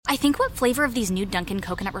I think what flavor of these new Dunkin'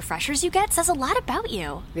 coconut refreshers you get says a lot about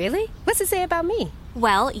you. Really? What's it say about me?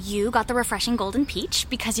 Well, you got the refreshing golden peach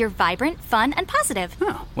because you're vibrant, fun, and positive.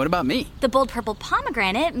 Oh, what about me? The bold purple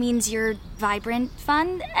pomegranate means you're vibrant,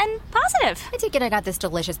 fun, and positive. I take it I got this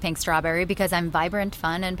delicious pink strawberry because I'm vibrant,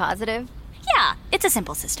 fun, and positive. Yeah, it's a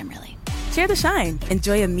simple system, really. Share the shine.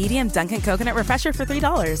 Enjoy a medium Dunkin' coconut refresher for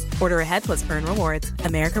 $3. Order ahead plus earn rewards.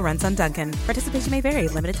 America runs on Dunkin'. Participation may vary.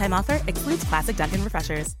 Limited time offer. Excludes classic Dunkin'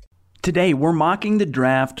 refreshers. Today, we're mocking the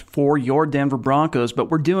draft for your Denver Broncos, but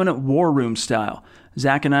we're doing it War Room style.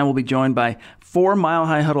 Zach and I will be joined by 4 Mile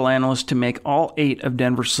High Huddle analysts to make all 8 of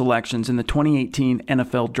Denver's selections in the 2018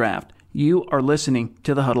 NFL Draft. You are listening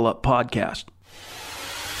to the Huddle Up Podcast.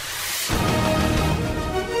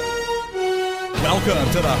 Welcome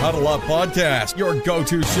to the Huddle Up Podcast, your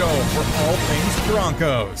go-to show for all things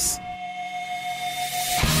Broncos.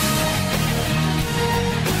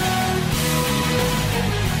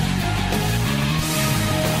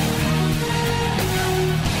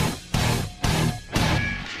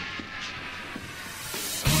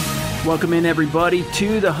 Welcome in, everybody,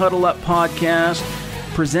 to the Huddle Up Podcast,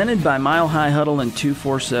 presented by Mile High Huddle and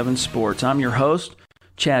 247 Sports. I'm your host,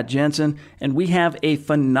 Chad Jensen, and we have a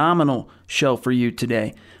phenomenal show for you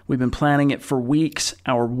today. We've been planning it for weeks,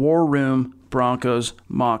 our War Room Broncos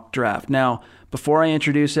mock draft. Now, before I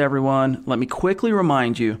introduce everyone, let me quickly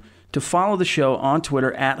remind you to follow the show on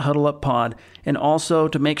Twitter at HuddleUpPod, and also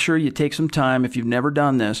to make sure you take some time, if you've never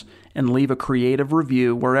done this, and leave a creative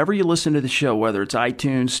review wherever you listen to the show, whether it's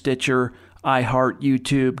iTunes, Stitcher, iHeart,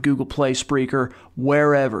 YouTube, Google Play, Spreaker,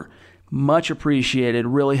 wherever. Much appreciated.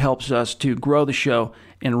 Really helps us to grow the show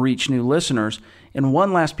and reach new listeners. And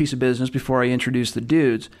one last piece of business before I introduce the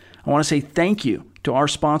dudes. I want to say thank you to our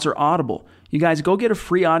sponsor, Audible. You guys go get a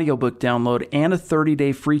free audiobook download and a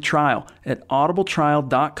 30-day free trial at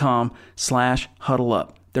audibletrial.com/huddleup.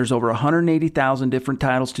 There's over 180,000 different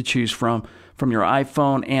titles to choose from your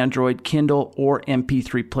iPhone, Android, Kindle, or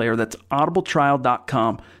MP3 player. That's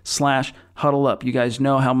audibletrial.com/huddleup. You guys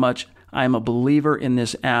know how much I am a believer in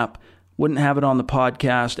this app. Wouldn't have it on the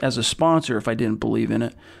podcast as a sponsor if I didn't believe in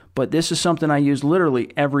it. But this is something I use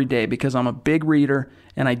literally every day because I'm a big reader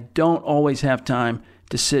and I don't always have time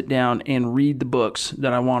to sit down and read the books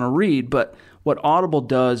that I want to read. But what Audible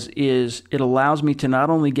does is it allows me to not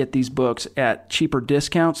only get these books at cheaper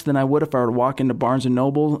discounts than I would if I were to walk into Barnes &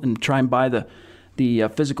 Noble and try and buy the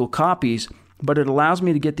physical copies, but it allows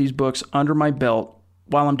me to get these books under my belt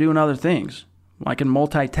while I'm doing other things. I can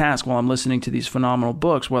multitask while I'm listening to these phenomenal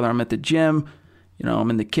books, whether I'm at the gym, I'm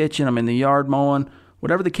in the kitchen, I'm in the yard mowing,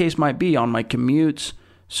 whatever the case might be, on my commutes.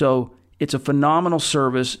 So it's a phenomenal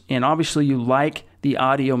service, and obviously you like the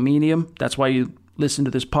audio medium. That's why you listen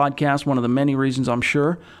to this podcast, one of the many reasons, I'm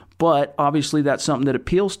sure. But obviously that's something that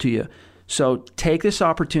appeals to you. So take this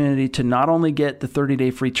opportunity to not only get the 30-day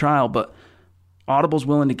free trial, but Audible's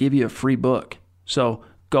willing to give you a free book. So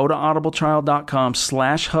go to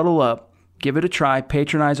audibletrial.com/huddleup. Give it a try,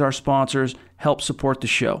 patronize our sponsors, help support the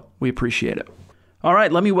show. We appreciate it. All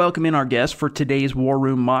right, let me welcome in our guest for today's War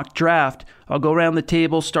Room mock draft. I'll go around the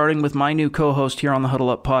table, starting with my new co-host here on the Huddle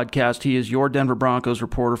Up Podcast. He is your Denver Broncos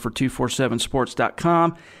reporter for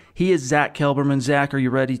 247sports.com. He is Zach Kelberman. Zach, are you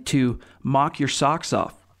ready to mock your socks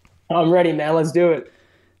off? I'm ready, man. Let's do it.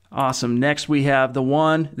 Awesome. Next, we have the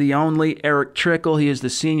one, the only, Eric Trickle. He is the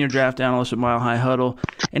senior draft analyst at Mile High Huddle,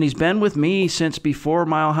 and he's been with me since before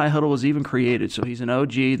Mile High Huddle was even created, so he's an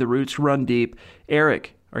OG. The roots run deep.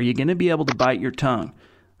 Eric, are you going to be able to bite your tongue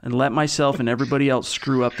and let myself and everybody else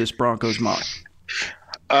screw up this Broncos mock?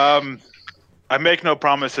 I make no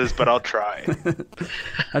promises, but I'll try.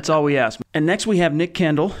 That's all we ask. And next we have Nick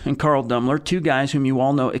Kendall and Carl Dummler, two guys whom you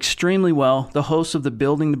all know extremely well, the hosts of the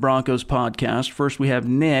Building the Broncos podcast. First we have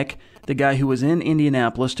Nick, the guy who was in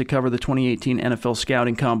Indianapolis to cover the 2018 NFL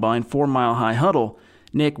Scouting Combine for Mile High Huddle.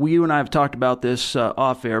 Nick, you and I have talked about this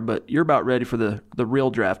off air, but you're about ready for the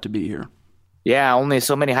real draft to be here. Yeah, only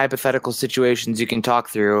so many hypothetical situations you can talk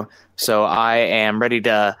through. So I am ready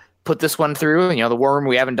to put this one through, the War Room,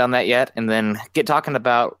 we haven't done that yet, and then get talking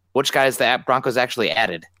about which guys the Broncos actually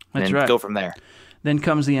added, and That's right. Go from there. Then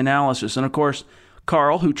comes the analysis. And, of course,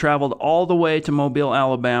 Carl, who traveled all the way to Mobile,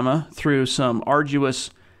 Alabama, through some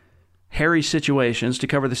arduous, hairy situations to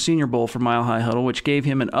cover the Senior Bowl for Mile High Huddle, which gave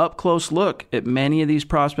him an up-close look at many of these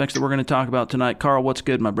prospects that we're going to talk about tonight. Carl, what's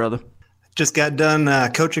good, my brother? Just got done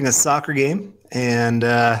coaching a soccer game and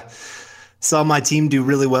saw my team do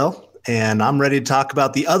really well. And I'm ready to talk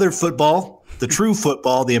about the other football, the true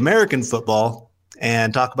football, the American football,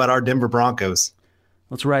 and talk about our Denver Broncos.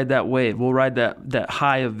 Let's ride that wave. We'll ride that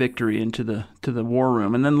high of victory into the war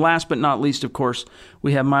room. And then last but not least, of course,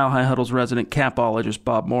 we have Mile High Huddle's resident capologist,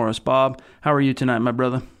 Bob Morris. Bob, how are you tonight, my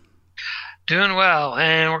brother? Doing well,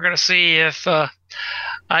 and we're going to see if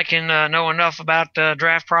I can know enough about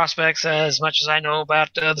draft prospects as much as I know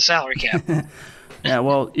about the salary cap. Yeah,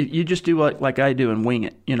 well, you just do like I do and wing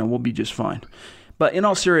it. We'll be just fine. But in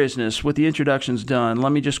all seriousness, with the introductions done,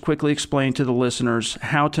 let me just quickly explain to the listeners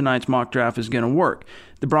how tonight's mock draft is going to work.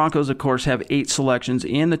 The Broncos, of course, have 8 selections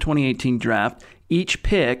in the 2018 draft. Each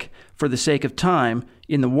pick, for the sake of time,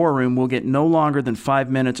 in the war room will get no longer than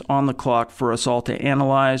 5 minutes on the clock for us all to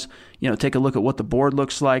analyze, take a look at what the board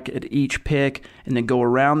looks like at each pick, and then go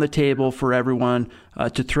around the table for everyone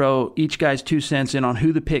to throw each guy's 2 cents in on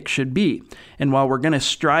who the pick should be. And while we're going to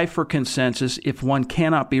strive for consensus, if one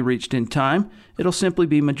cannot be reached in time, it'll simply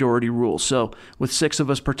be majority rule. So with 6 of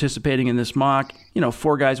us participating in this mock,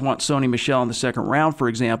 4 guys want Sony Michel in the second round, for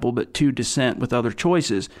example, but 2 dissent with other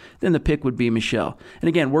choices, then the pick would be Michel. And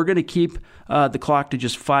again, we're going to keep the clock to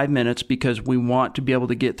just 5 minutes because we want to be able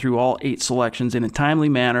to get through all 8 selections in a timely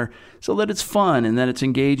manner so that it's fun and that it's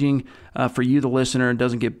engaging for you, the listener, and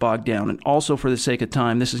doesn't get bogged down. And also, for the sake of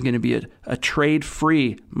time, this is going to be a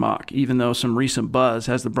trade-free mock, even though some recent buzz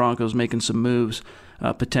has the Broncos making some moves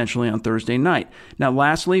potentially on Thursday night. Now,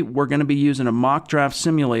 lastly, we're going to be using a mock draft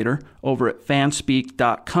simulator over at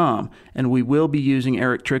fanspeak.com, and we will be using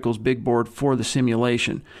Eric Trickle's big board for the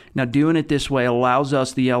simulation. Now, doing it this way allows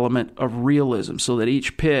us the element of realism so that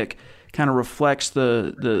each pick kind of reflects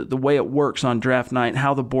the way it works on draft night,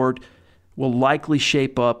 how the board will likely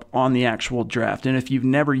shape up on the actual draft. And if you've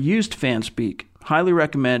never used Fanspeak, highly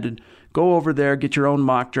recommended. Go over there, get your own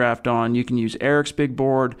mock draft on. You can use Eric's big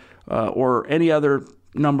board or any other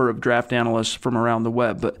number of draft analysts from around the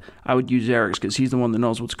web, but I would use Eric's because he's the one that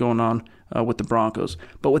knows what's going on with the Broncos.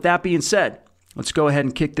 But with that being said, let's go ahead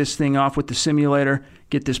and kick this thing off with the simulator,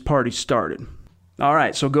 get this party started. All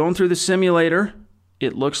right, so going through the simulator,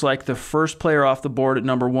 it looks like the first player off the board at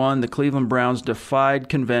number 1, the Cleveland Browns defied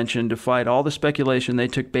convention, defied all the speculation. They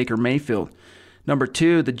took Baker Mayfield. Number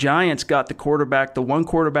 2, the Giants got the quarterback, the one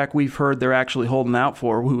quarterback we've heard they're actually holding out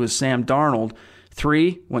for, who was Sam Darnold.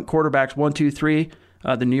 3, went quarterbacks 1, 2, 3.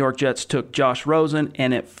 The New York Jets took Josh Rosen.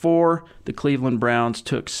 And at 4, the Cleveland Browns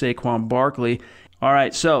took Saquon Barkley. All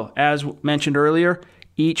right, so as mentioned earlier,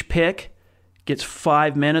 each pick gets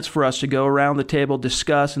 5 minutes for us to go around the table,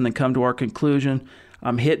 discuss, and then come to our conclusion.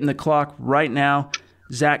 I'm hitting the clock right now.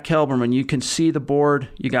 Zach Kelberman, you can see the board.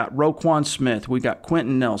 You got Roquan Smith. We got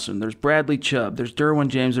Quentin Nelson. There's Bradley Chubb. There's Derwin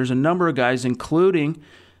James. There's a number of guys, including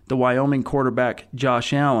the Wyoming quarterback,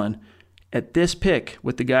 Josh Allen. At this pick,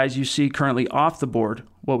 with the guys you see currently off the board,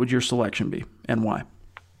 what would your selection be and why?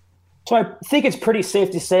 So I think it's pretty safe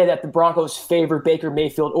to say that the Broncos favor Baker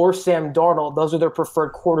Mayfield or Sam Darnold. Those are their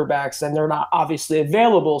preferred quarterbacks, and they're not obviously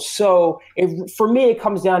available. So for me, it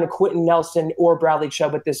comes down to Quentin Nelson or Bradley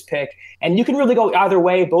Chubb with this pick. And you can really go either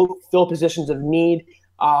way, both fill positions of need.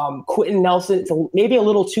 Quentin Nelson, it's maybe a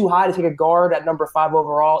little too high to take a guard at number 5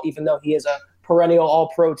 overall, even though he is a perennial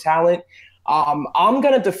all-pro talent. I'm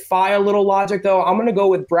going to defy a little logic, though. I'm going to go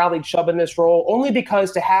with Bradley Chubb in this role, only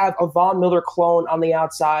because to have a Von Miller clone on the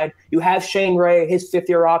outside, you have Shane Ray, his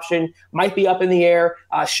 5th-year option might be up in the air.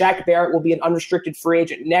 Shaq Barrett will be an unrestricted free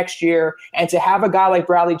agent next year. And to have a guy like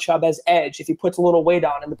Bradley Chubb as edge, if he puts a little weight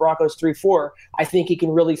on in the Broncos 3-4, I think he can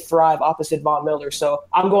really thrive opposite Von Miller. So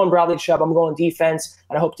I'm going Bradley Chubb. I'm going defense,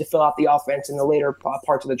 and I hope to fill out the offense in the later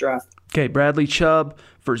parts of the draft. Okay, Bradley Chubb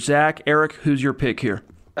for Zach. Eric, who's your pick here?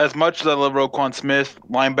 As much as I love Roquan Smith,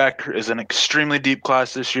 linebacker is an extremely deep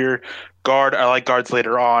class this year. Guard, I like guards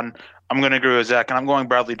later on. I'm going to agree with Zach, and I'm going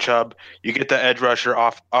Bradley Chubb. You get the edge rusher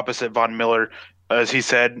off opposite Von Miller. As he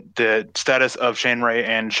said, the status of Shane Ray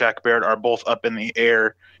and Shaq Barrett are both up in the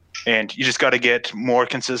air, and you just got to get more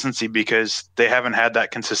consistency because they haven't had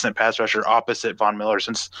that consistent pass rusher opposite Von Miller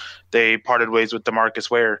since they parted ways with DeMarcus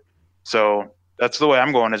Ware. So that's the way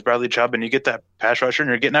I'm going is Bradley Chubb, and you get that pass rusher, and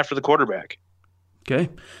you're getting after the quarterback. Okay,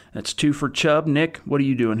 that's 2 for Chubb. Nick, what are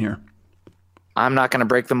you doing here? I'm not going to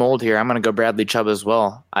break the mold here. I'm going to go Bradley Chubb as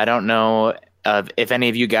well. I don't know if any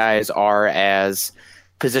of you guys are as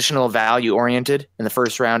positional value oriented in the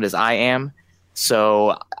first round as I am.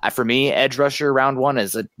 So for me, edge rusher round 1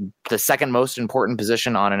 is the second most important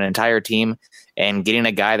position on an entire team, and getting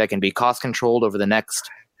a guy that can be cost controlled over the next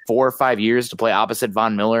 4 or 5 years to play opposite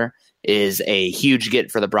Von Miller is a huge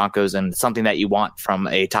get for the Broncos and something that you want from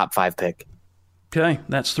a top 5 pick. Okay,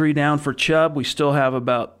 that's 3 down for Chubb. We still have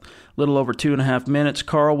about a little over 2.5 minutes.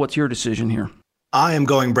 Carl, what's your decision here? I am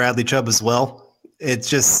going Bradley Chubb as well. It's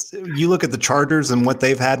just, you look at the Chargers and what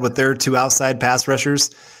they've had with their 2 outside pass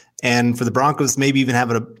rushers, And for the Broncos, maybe even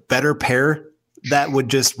having a better pair, that would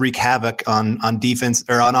just wreak havoc on defense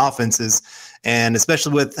or on offenses. And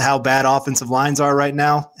especially with how bad offensive lines are right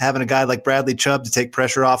now, having a guy like Bradley Chubb to take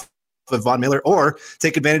pressure off of Von Miller or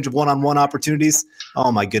take advantage of one-on-one opportunities.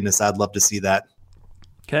 Oh my goodness, I'd love to see that.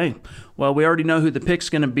 Okay. Well, we already know who the pick's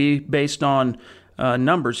going to be based on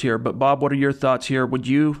numbers here. But Bob, what are your thoughts here? Would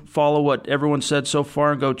you follow what everyone said so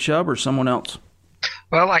far and go Chubb or someone else?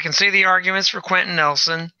 Well, I can see the arguments for Quentin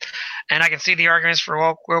Nelson, and I can see the arguments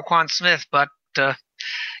for Roquan Smith, but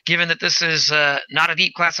given that this is not a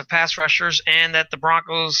deep class of pass rushers and that the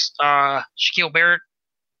Broncos, Shaquille Barrett,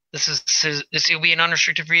 this will be an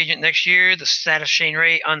unrestricted free agent next year, the status Shane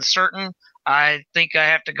Ray uncertain, I think I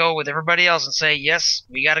have to go with everybody else and say, yes,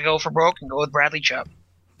 we got to go for broke and go with Bradley Chubb.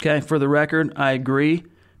 Okay, for the record, I agree.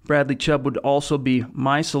 Bradley Chubb would also be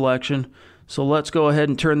my selection. So let's go ahead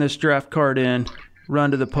and turn this draft card in, run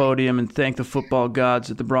to the podium, and thank the football gods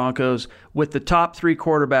that the Broncos, with the top 3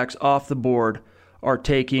 quarterbacks off the board, are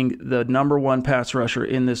taking the number 1 pass rusher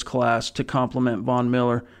in this class to complement Von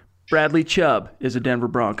Miller. Bradley Chubb is a Denver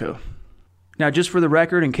Bronco. Now, just for the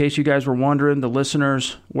record, in case you guys were wondering, the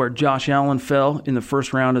listeners, where Josh Allen fell in the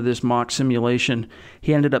first round of this mock simulation,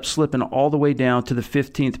 he ended up slipping all the way down to the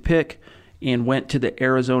 15th pick and went to the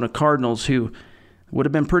Arizona Cardinals, who would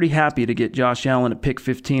have been pretty happy to get Josh Allen at pick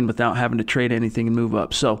 15 without having to trade anything and move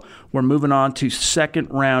up. So we're moving on to second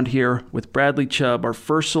round here with Bradley Chubb, our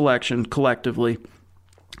first selection collectively.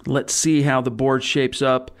 Let's see how the board shapes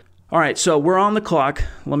up. All right, so we're on the clock.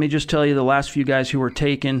 Let me just tell you the last few guys who were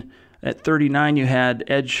taken. At 39, you had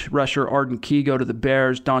edge rusher Arden Key go to the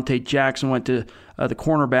Bears. Dante Jackson went to the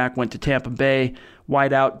cornerback, went to Tampa Bay.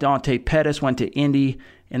 Wideout Dante Pettis went to Indy.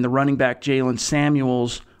 And the running back Jalen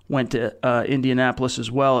Samuels went to Indianapolis as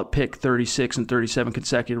well at pick 36 and 37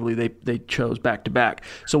 consecutively. They chose back-to-back.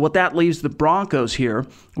 So what that leaves the Broncos here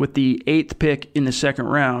with the 8th pick in the second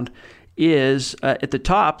round is at the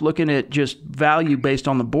top, looking at just value based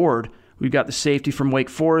on the board. We've got the safety from Wake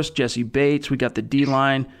Forest, Jesse Bates. We got the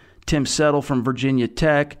D-line, Tim Settle from Virginia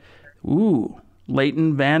Tech.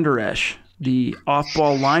 Leighton Vander Esch, the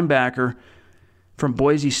off-ball linebacker from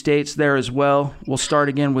Boise State's there as well. We'll start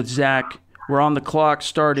again with Zach. We're on the clock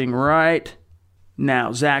starting right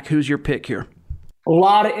now. Zach, who's your pick here? A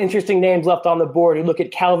lot of interesting names left on the board. You look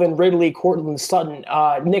at Calvin Ridley, Courtland Sutton,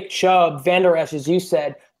 Nick Chubb, Vander Esch, as you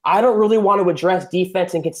said. I don't really want to address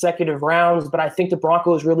defense in consecutive rounds, but I think the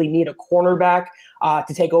Broncos really need a cornerback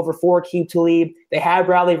to take over for Aqib Talib. They had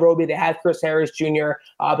Bradley Roby, they had Chris Harris Jr.,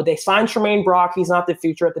 but they signed Tremaine Brock. He's not the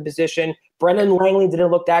future at the position. Brendan Langley didn't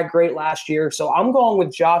look that great last year, so I'm going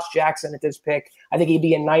with Josh Jackson at this pick. I think he'd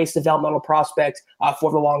be a nice developmental prospect for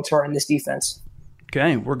the long term in this defense.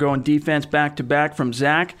 Okay, we're going defense back-to-back from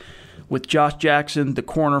Zach with Josh Jackson, the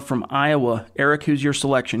corner from Iowa. Eric, who's your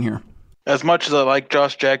selection here? As much as I like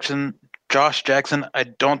Josh Jackson, I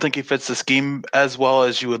don't think he fits the scheme as well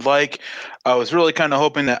as you would like. I was really kind of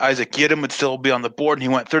hoping that Isaac Yiadom would still be on the board, and he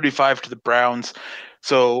went 35 to the Browns.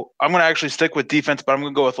 So I'm going to actually stick with defense, but I'm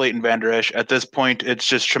going to go with Leighton Vander Esch. At this point, it's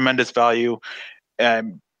just tremendous value.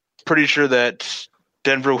 I'm pretty sure that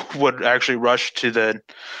Denver would actually rush to the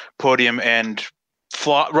podium and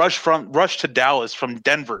rush to Dallas from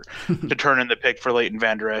Denver to turn in the pick for Leighton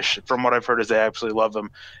Vander Esch. From what I've heard is they absolutely love him,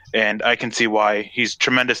 and I can see why. He's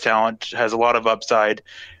tremendous talent, has a lot of upside,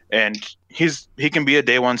 and he can be a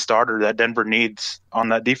day one starter that Denver needs on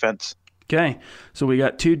that defense. Okay, so we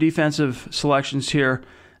got 2 defensive selections here.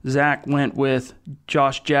 Zach went with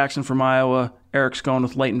Josh Jackson from Iowa. Eric's going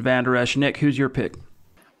with Leighton Vander Esch. Nick, who's your pick?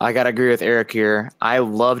 I got to agree with Eric here. I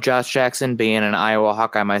love Josh Jackson, being an Iowa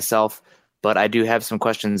Hawkeye myself, but I do have some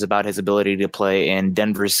questions about his ability to play in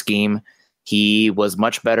Denver's scheme. He was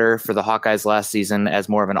much better for the Hawkeyes last season as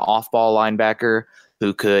more of an off-ball linebacker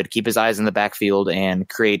who could keep his eyes in the backfield and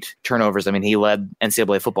create turnovers. I mean, he led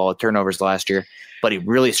NCAA football with turnovers last year, but he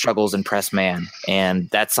really struggles in press man, and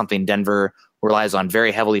that's something Denver relies on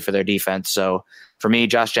very heavily for their defense. So for me,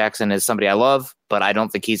 Josh Jackson is somebody I love, but I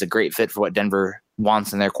don't think he's a great fit for what Denver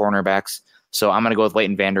wants in their cornerbacks. So I'm going to go with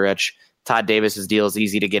Leighton Vander Esch. Todd Davis's deal is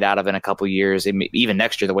easy to get out of in a couple years, even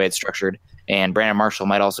next year, the way it's structured. And Brandon Marshall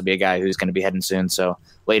might also be a guy who's going to be heading soon. So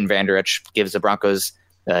Leighton Vander Esch gives the Broncos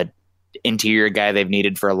interior guy they've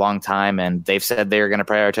needed for a long time, and they've said they're going to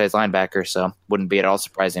prioritize linebacker, so wouldn't be at all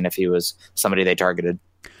surprising if he was somebody they targeted.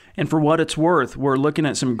 And for what it's worth, we're looking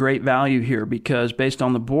at some great value here because based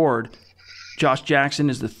on the board, Josh Jackson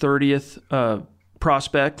is the 30th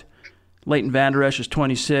prospect. Leighton Vander Esch is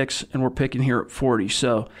 26, and we're picking here at 40.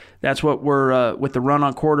 So that's what we're, with the run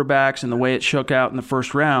on quarterbacks and the way it shook out in the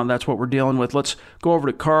first round, that's what we're dealing with. Let's go over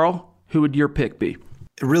to Carl. Who would your pick be?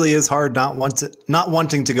 it really is hard not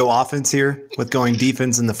wanting to go offense here with going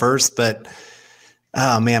defense in the first. But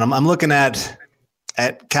oh man, I'm looking at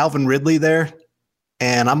Calvin Ridley there,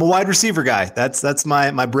 and I'm a wide receiver guy. That's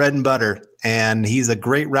my bread and butter, and he's a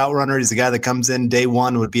great route runner. He's a guy that comes in day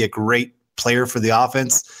one, would be a great player for the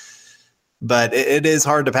offense. But it is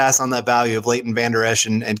hard to pass on that value of Leighton Vander Esch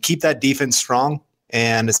and keep that defense strong,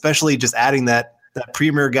 and especially just adding that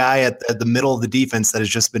premier guy at the middle of the defense that has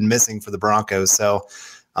just been missing for the Broncos. So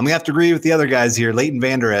I'm going to have to agree with the other guys here, Leighton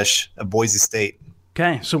Vander Esch of Boise State.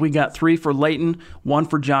 Okay, so we got 3 for Leighton, 1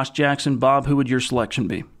 for Josh Jackson. Bob, who would your selection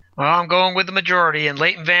be? Well, I'm going with the majority, and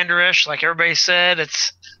Leighton Vander Esch, like everybody said, it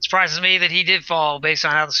surprises me that he did fall based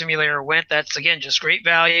on how the simulator went. That's, again, just great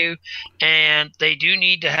value, and they do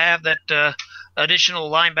need to have that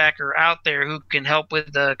additional linebacker out there who can help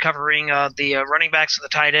with the covering the running backs and the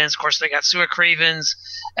tight ends. Of course, they got Sua Cravens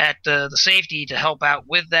at the safety to help out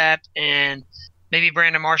with that, and maybe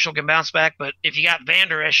Brandon Marshall can bounce back. But if you got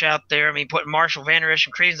Vander Esch out there, I mean, putting Marshall, Vander Esch,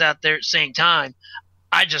 and Cravens out there at the same time,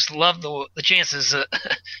 I just love the chances,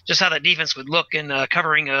 just how that defense would look in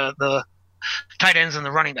covering the tight ends and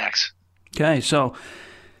the running backs. Okay, so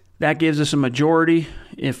that gives us a majority.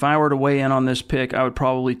 If I were to weigh in on this pick, I would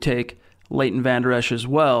probably take Leighton Vander Esch as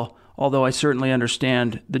well, although I certainly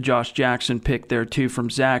understand the Josh Jackson pick there too from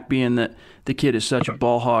Zach, being that the kid is such a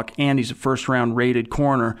ball hawk and he's a first-round rated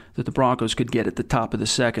corner that the Broncos could get at the top of the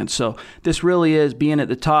second. So this really is, being at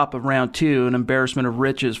the top of round 2, an embarrassment of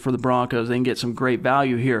riches for the Broncos. They can get some great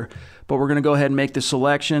value here. But we're going to go ahead and make the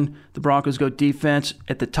selection. The Broncos go defense.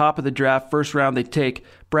 At the top of the draft, first round, they take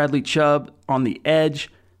Bradley Chubb on the edge.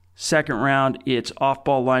 Second round, it's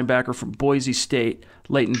off-ball linebacker from Boise State,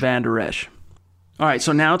 Leighton Vander Esch. All right,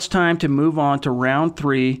 so now it's time to move on to round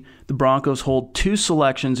 3. The Broncos hold 2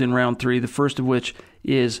 selections in round 3, the first of which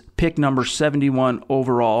is pick number 71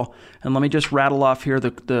 overall. And let me just rattle off here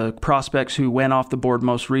the prospects who went off the board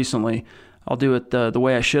most recently. I'll do it the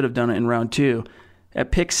way I should have done it in round 2.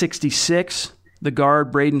 At pick 66, the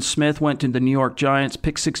guard Braden Smith went to the New York Giants.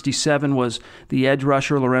 Pick 67 was the edge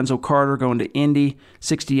rusher Lorenzo Carter going to Indy.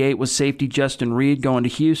 68 was safety Justin Reed going to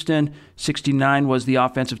Houston. 69 was the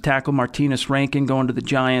offensive tackle Martinez Rankin going to the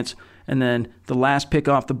Giants. And then the last pick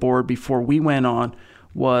off the board before we went on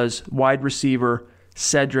was wide receiver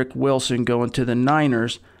Cedric Wilson going to the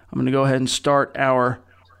Niners. I'm going to go ahead and start our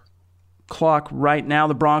clock right now.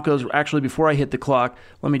 The Broncos, actually, before I hit the clock,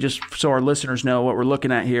 let me just, so our listeners know what we're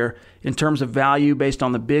looking at here. In terms of value based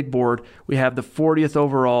on the big board, we have the 40th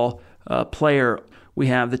overall player. We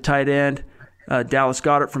have the tight end, Dallas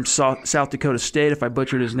Goedert from South Dakota State. If I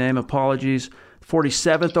butchered his name, apologies.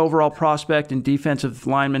 47th overall prospect and defensive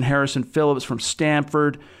lineman Harrison Phillips from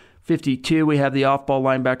Stanford. 52, we have the off-ball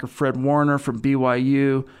linebacker Fred Warner from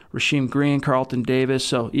BYU, Rasheem Green, Carlton Davis.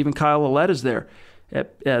 So even Kyle Lalletta's there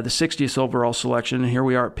at the 60th overall selection, and here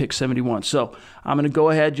we are at pick 71. So I'm going to go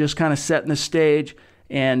ahead, just kind of setting the stage,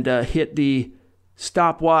 and hit the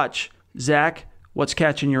stopwatch. Zach, what's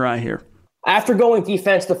catching your eye here? After going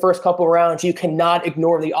defense the first couple of rounds, you cannot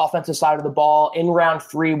ignore the offensive side of the ball in round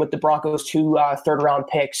 3 with the Broncos' 2 third-round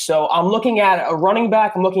picks. So I'm looking at a running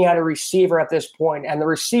back, I'm looking at a receiver at this point, and the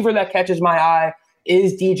receiver that catches my eye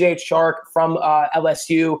is DJ Chark from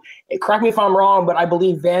LSU. Correct me if I'm wrong, but I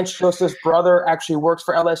believe Vance Joseph's brother actually works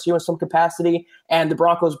for LSU in some capacity, and the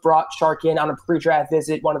Broncos brought Chark in on a pre-draft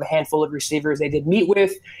visit, one of the handful of receivers they did meet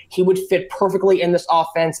with. He would fit perfectly in this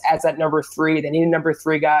offense as that number 3. They need a number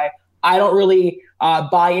 3 guy. I don't really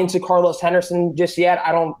buy into Carlos Henderson just yet.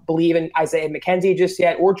 I don't believe in Isaiah McKenzie just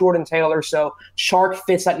yet or Jordan Taylor. So Chark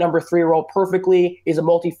fits that number 3 role perfectly, is a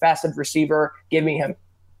multifaceted receiver. Give me him.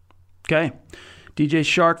 Okay. DJ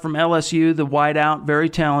Chark from LSU, the wideout, very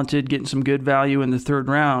talented, getting some good value in the 3rd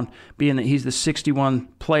round, being that he's the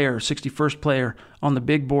 61st player on the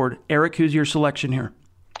big board. Eric, who's your selection here?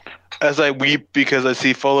 As I weep because I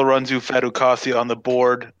see Folorunshu Fadukasi on the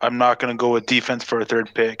board, I'm not going to go with defense for a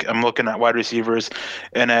 3rd pick. I'm looking at wide receivers,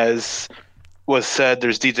 and as was said,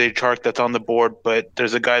 there's DJ Chark that's on the board, but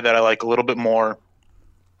there's a guy that I like a little bit more,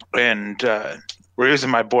 and we're using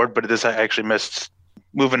my board, but I actually missed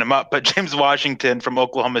moving him up. But James Washington from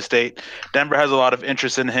Oklahoma State, Denver has a lot of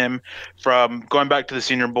interest in him. From going back to the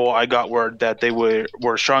Senior Bowl, I got word that they were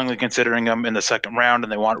strongly considering him in the 2nd round,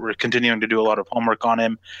 and were continuing to do a lot of homework on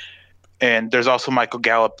him. And there's also Michael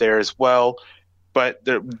Gallup there as well. But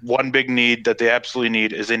the one big need that they absolutely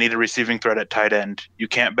need is they need a receiving threat at tight end. You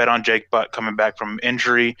can't bet on Jake Butt coming back from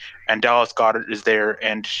injury, and Dallas Goedert is there,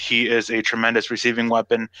 and he is a tremendous receiving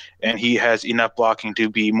weapon, and he has enough blocking to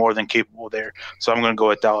be more than capable there. So I'm going to go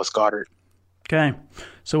with Dallas Goedert. Okay.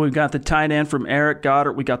 So we've got the tight end from Eric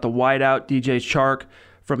Goddard. We got the wideout, DJ Chark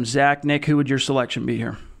from Zach. Nick, who would your selection be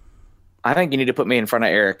here? I think you need to put me in front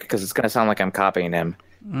of Eric because it's going to sound like I'm copying him.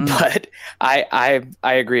 But I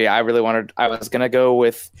agree. I was going to go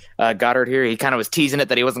with Goddard here. He kind of was teasing it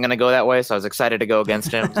that he wasn't going to go that way, so I was excited to go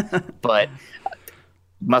against him. But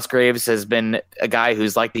Musgraves has been a guy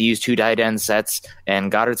who's like to use 2 tight end sets,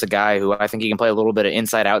 and Goddard's a guy who I think he can play a little bit of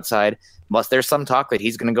inside-outside. Plus, there's some talk that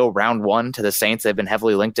he's going to go round 1 to the Saints. They've been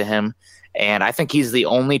heavily linked to him. And I think he's the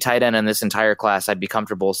only tight end in this entire class I'd be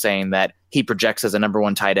comfortable saying that he projects as a number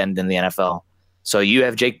 1 tight end in the NFL. So you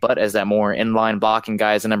have Jake Butt as that more inline blocking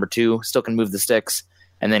guy as a number 2, still can move the sticks.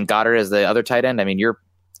 And then Goddard as the other tight end. I mean, you're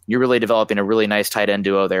really developing a really nice tight end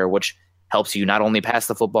duo there, which helps you not only pass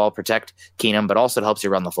the football, protect Keenum, but also it helps you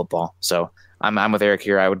run the football. So I'm with Eric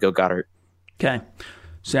here. I would go Goddard. Okay.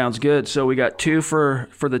 Sounds good. So we got 2 for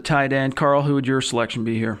the tight end. Carl, who would your selection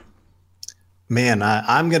be here? Man,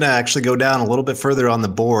 I'm going to actually go down a little bit further on the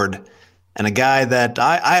board, and a guy that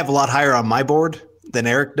I have a lot higher on my board than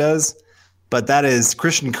Eric does, but that is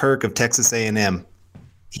Christian Kirk of Texas A&M.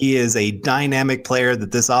 He is a dynamic player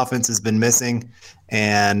that this offense has been missing,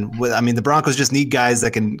 and the Broncos just need guys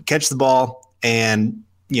that can catch the ball and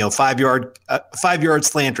 5-yard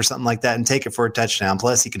slant or something like that and take it for a touchdown.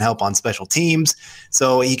 Plus, he can help on special teams,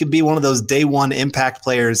 so he could be one of those day one impact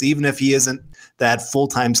players, even if he isn't that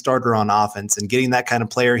full-time starter on offense. And getting that kind of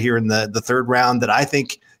player here in the 3rd round, that I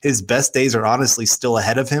think his best days are honestly still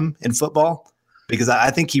ahead of him in football, because I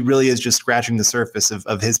think he really is just scratching the surface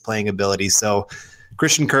of his playing ability. So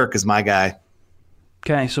Christian Kirk is my guy.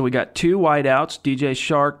 Okay, so we got 2 wideouts, DJ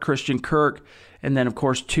Chark, Christian Kirk, and then, of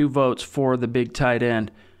course, 2 votes for the big tight end.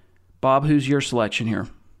 Bob, who's your selection here?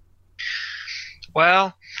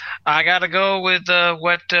 Well, I got to go with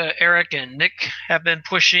what Eric and Nick have been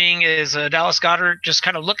pushing is Dallas Goedert. Just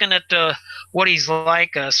kind of looking at what he's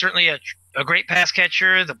like. Certainly a great pass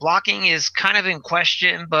catcher. The blocking is kind of in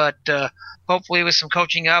question, but hopefully with some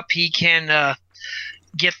coaching up, he can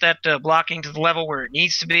get that blocking to the level where it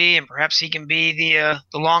needs to be, and perhaps he can be the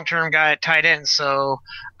long-term guy at tight end. So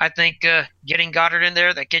I think getting Goddard in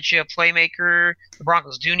there, that gets you a playmaker. The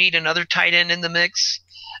Broncos do need another tight end in the mix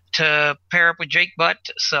to pair up with Jake Butt.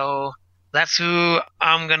 So that's who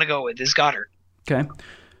I'm going to go with, is Goddard. Okay.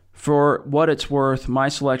 For what it's worth, my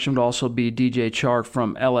selection would also be DJ Chark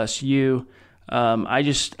from LSU. I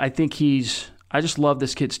just love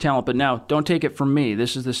this kid's talent. But now, don't take it from me.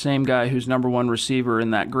 This is the same guy who's number 1 receiver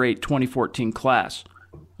in that great 2014 class,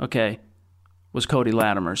 was Cody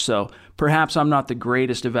Latimer. So perhaps I'm not the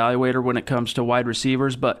greatest evaluator when it comes to wide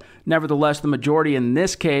receivers, but nevertheless, the majority in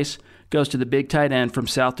this case goes to the big tight end from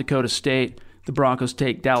South Dakota State. The Broncos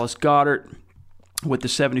take Dallas Goedert with the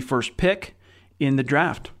 71st pick in the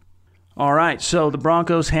draft. All right, so the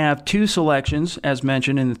Broncos have 2 selections, as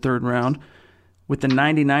mentioned, in the 3rd round. With the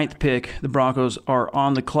 99th pick, the Broncos are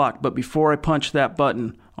on the clock. But before I punch that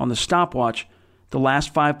button on the stopwatch, the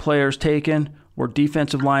last 5 players taken were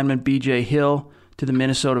defensive lineman B.J. Hill to the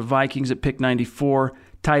Minnesota Vikings at pick 94,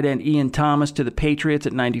 tight end Ian Thomas to the Patriots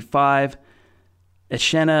at 95,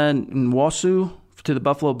 Eshena Nwosu to the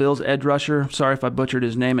Buffalo Bills edge rusher, sorry if I butchered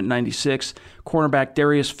his name, at 96, cornerback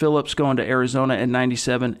Darius Phillips going to Arizona at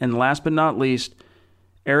 97, and last but not least,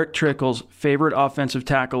 Eric Trickle's favorite offensive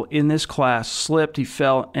tackle in this class slipped, he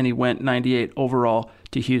fell, and he went 98 overall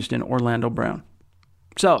to Houston, Orlando Brown.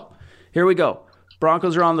 So, here we go.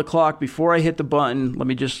 Broncos are on the clock. Before I hit the button, let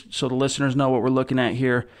me just, so the listeners know what we're looking at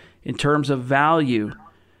here. In terms of value,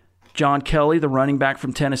 John Kelly, the running back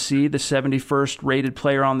from Tennessee, the 71st rated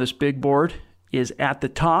player on this big board, is at the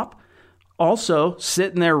top. Also,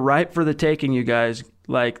 sitting there ripe for the taking, you guys,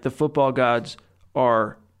 like the football gods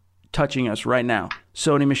are touching us right now.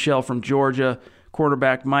 Sony Michel from Georgia,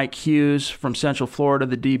 quarterback Mike Hughes from Central Florida,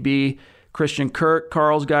 the DB, Christian Kirk,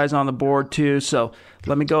 Carl's guys on the board too. So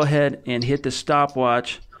let me go ahead and hit the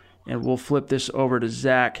stopwatch, and we'll flip this over to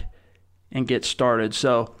Zach and get started.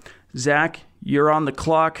 So, Zach, you're on the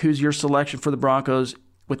clock. Who's your selection for the Broncos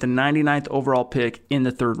with the 99th overall pick in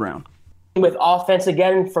the 3rd round? With offense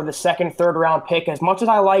again for the 2nd, 3rd round pick. As much as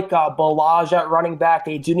I like Balaj at running back,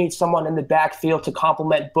 they do need someone in the backfield to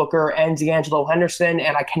complement Booker and D'Angelo Henderson,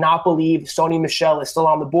 and I cannot believe Sony Michel is still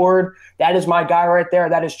on the board. That is my guy right there.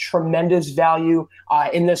 That is tremendous value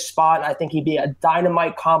in this spot. I think he'd be a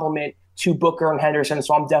dynamite complement to Booker and Henderson,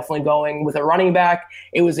 so I'm definitely going with a running back.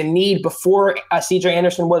 It was a need before C.J.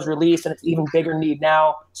 Anderson was released, and it's even bigger need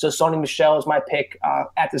now, so Sony Michel is my pick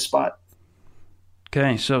at this spot.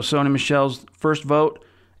 Okay, so Sony Michel's first vote.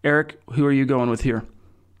 Eric, who are you going with here?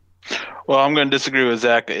 Well, I'm going to disagree with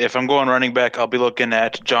Zach. If I'm going running back, I'll be looking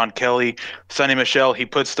at John Kelly. Sonny Michel, he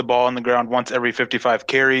puts the ball on the ground once every 55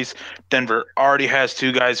 carries. Denver already has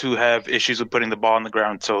two guys who have issues with putting the ball on the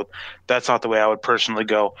ground, so that's not the way I would personally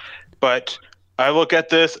go. But I look at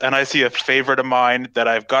this, and I see a favorite of mine that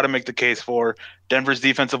I've got to make the case for. Denver's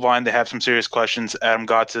defensive line, they have some serious questions. Adam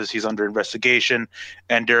Gotts says he's under investigation.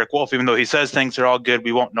 And Derek Wolfe, even though he says things are all good,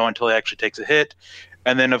 we won't know until he actually takes a hit.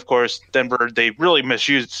 And then, of course, Denver, they really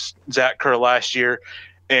misused Zach Kerr last year.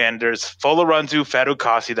 And there's Folaronzu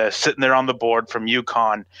Fadukasi that's sitting there on the board from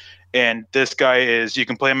UConn. And this guy is, you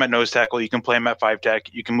can play him at nose tackle, you can play him at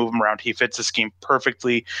 5-tech, you can move him around. He fits the scheme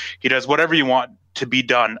perfectly. He does whatever you want to be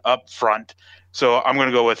done up front. So I'm going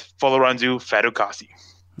to go with Folaronzu Fadukasi.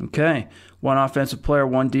 Okay. One offensive player,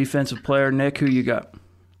 one defensive player. Nick, who you got?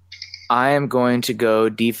 I am going to go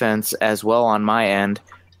defense as well on my end,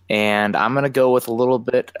 and I'm going to go with a little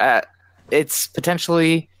bit. It's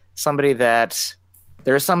potentially somebody that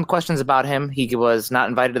there are some questions about him. He was not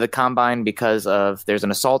invited to the combine because of there's an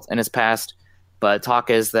assault in his past, but talk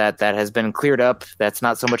is that has been cleared up. That's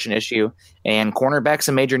not so much an issue. And cornerback's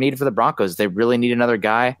a major need for the Broncos. They really need another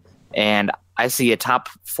guy, and I see a top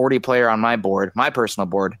 40 player on my board, my personal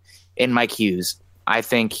board, in Mike Hughes. I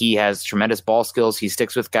think he has tremendous ball skills. He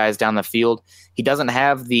sticks with guys down the field. He doesn't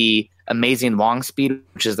have the amazing long speed,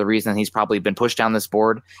 which is the reason he's probably been pushed down this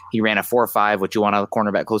board. He ran a 4.5, which you want a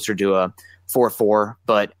cornerback closer to a 4.4,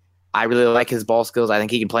 but I really like his ball skills. I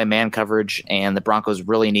think he can play man coverage, and the Broncos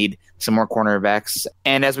really need some more cornerbacks.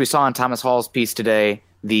 And as we saw in Thomas Hall's piece today,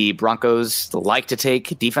 the Broncos like to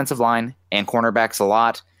take defensive line and cornerbacks a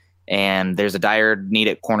lot, and there's a dire need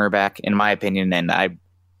at cornerback, in my opinion, and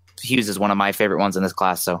Hughes is one of my favorite ones in this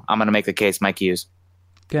class, so I'm going to make the case Mike Hughes.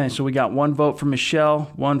 Okay, so we got one vote for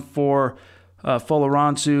Michel, one for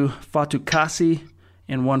Folaronzu Fatukasi,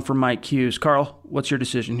 and one for Mike Hughes. Carl, what's your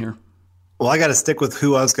decision here? Well, I got to stick with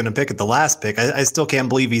who I was going to pick at the last pick. I still can't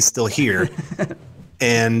believe he's still here.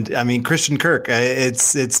 And, I mean, Christian Kirk,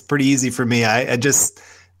 it's pretty easy for me.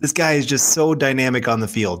 This guy is just so dynamic on the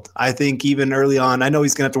field. I think even early on, I know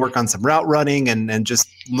he's going to have to work on some route running and just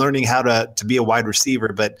learning how to be a wide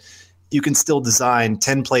receiver, but you can still design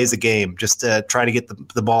 10 plays a game just to try to get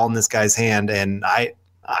the ball in this guy's hand. And I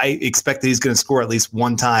expect that he's going to score at least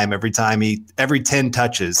one time every 10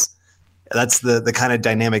 touches. That's the kind of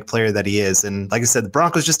dynamic player that he is. And like I said, the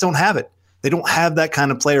Broncos just don't have it. They don't have that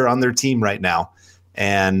kind of player on their team right now,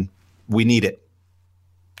 and we need it.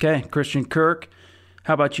 Okay, Christian Kirk.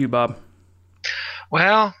 How about you, Bob?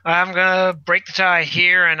 Well, I'm going to break the tie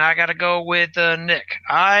here, and I got to go with Nick.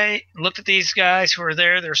 I looked at these guys who are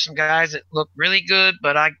there. There's some guys that look really good,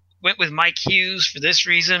 but I went with Mike Hughes for this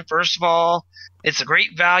reason. First of all, it's a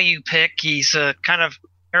great value pick. He's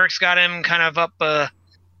Eric's got him kind of up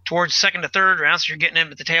towards second to third round, so you're getting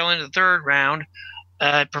him at the tail end of the third round.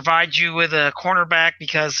 It provides you with a cornerback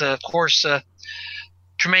because, of course,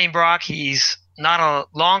 Tremaine Brock, he's not a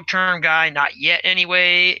long-term guy, not yet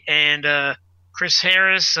anyway. And Chris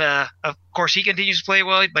Harris, of course, he continues to play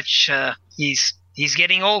well, but he's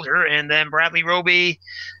getting older. And then Bradley Roby,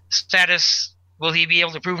 status, will he be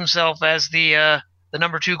able to prove himself as the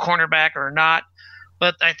number 2 cornerback or not?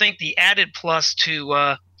 But I think the added plus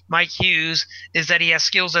to Mike Hughes is that he has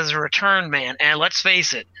skills as a return man. And let's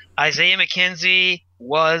face it, Isaiah McKenzie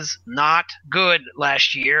was not good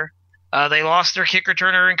last year. They lost their kick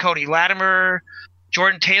returner in Cody Latimer.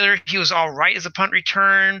 Jordan Taylor, he was all right as a punt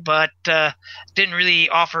return, but didn't really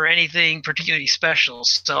offer anything particularly special.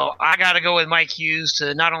 So I got to go with Mike Hughes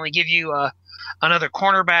to not only give you another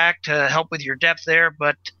cornerback to help with your depth there,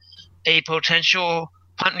 but a potential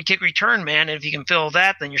punt and kick return man. And if you can fill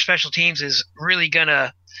that, then your special teams is really going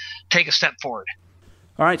to take a step forward.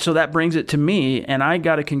 All right, so that brings it to me, and I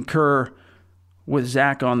got to concur with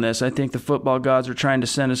Zach on this. I think the football gods are trying to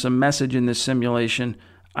send us a message in this simulation.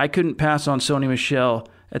 I couldn't pass on Sonny Michel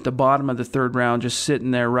at the bottom of the third round, just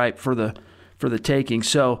sitting there right for the taking.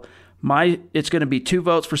 So it's going to be 2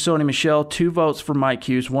 votes for Sonny Michel, 2 votes for Mike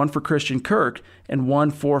Hughes, 1 for Christian Kirk, and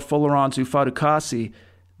 1 for Folaronzu Fatukasi.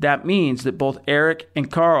 That means that both Eric and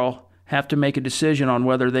Carl have to make a decision on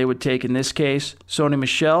whether they would take, in this case, Sonny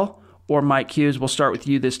Michel or Mike Hughes. We'll start with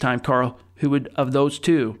you this time, Carl. Who of those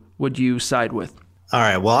two would you side with? All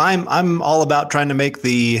right. Well, I'm all about trying to make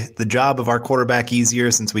the job of our quarterback easier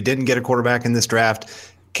since we didn't get a quarterback in this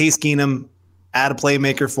draft. Case Keenum, add a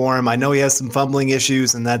playmaker for him. I know he has some fumbling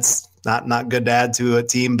issues, and that's not good to add to a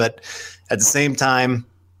team. But at the same time,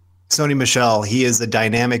 Sonny Michel, he is a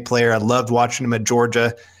dynamic player. I loved watching him at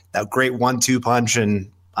Georgia. That great 1-2 punch, and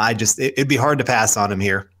it'd be hard to pass on him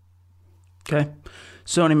here. Okay.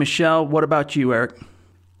 Sonny Michel, what about you, Eric?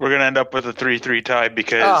 We're going to end up with a 3-3 tie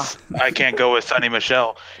because I can't go with Sonny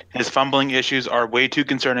Michel. His fumbling issues are way too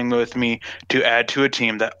concerning with me to add to a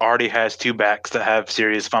team that already has two backs that have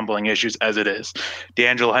serious fumbling issues as it is.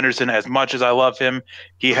 D'Angelo Henderson, as much as I love him,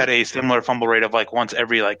 he had a similar fumble rate of like once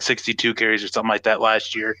every like 62 carries or something like that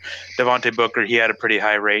last year. Devontae Booker, he had a pretty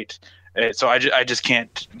high rate. So I just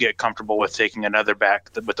can't get comfortable with taking another back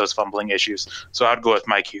with those fumbling issues. So I'd go with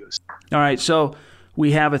Mike Hughes. All right, so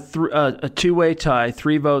we have a two-way tie,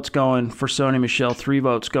 3 votes going for Sony Michel, 3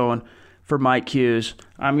 votes going for Mike Hughes.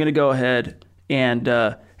 I'm going to go ahead and,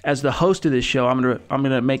 as the host of this show, I'm going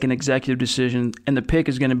to make an executive decision, and the pick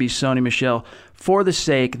is going to be Sony Michel for the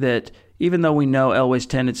sake that even though we know Elway's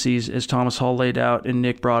tendencies, as Thomas Hall laid out and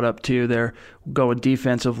Nick brought up too, they're going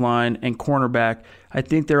defensive line and cornerback, I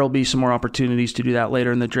think there will be some more opportunities to do that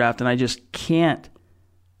later in the draft, and I just can't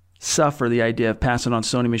suffer the idea of passing on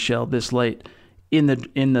Sony Michel this late in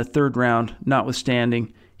the third round,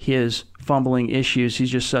 notwithstanding his fumbling issues.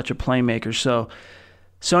 He's just such a playmaker. So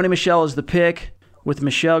Sony Michel is the pick. With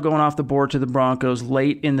Michel going off the board to the Broncos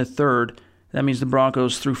late in the third, that means the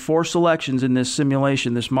Broncos, through 4 selections in this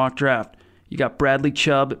simulation, this mock draft, you got Bradley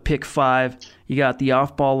Chubb at pick 5. You got the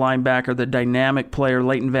off-ball linebacker, the dynamic player,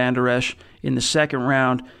 Leighton Vander Esch, in the second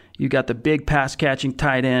round. You got the big pass-catching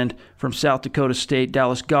tight end from South Dakota State,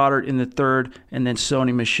 Dallas Goedert, in the third, and then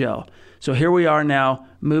Sony Michel. So here we are now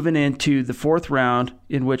moving into the 4th round,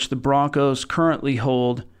 in which the Broncos currently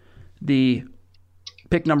hold the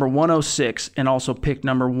pick number 106 and also pick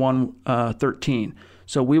number 113.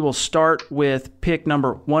 So we will start with pick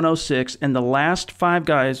number 106, and the last 5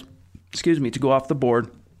 guys, to go off the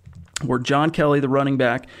board were John Kelly, the running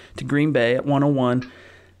back, to Green Bay at 101,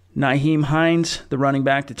 Nyheim Hines, the running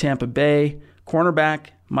back, to Tampa Bay, cornerback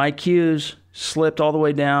Mike Hughes slipped all the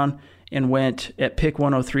way down and went at pick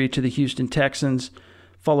 103 to the Houston Texans.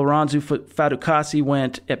 Faloranzu Fadukasi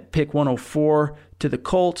went at pick 104 to the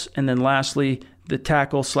Colts, and then lastly, the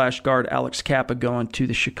tackle/guard Alex Kappa going to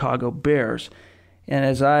the Chicago Bears. And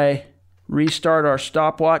as I restart our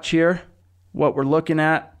stopwatch here, what we're looking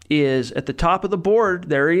at is at the top of the board,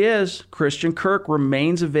 there he is. Christian Kirk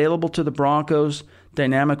remains available to the Broncos.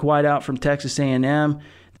 Dynamic wideout from Texas A&M.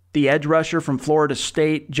 The edge rusher from Florida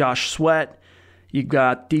State, Josh Sweat. You've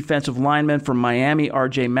got defensive lineman from Miami,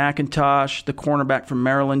 R.J. McIntosh. The cornerback from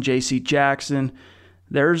Maryland, J.C. Jackson.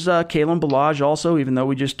 There's Kalen Ballage also, even though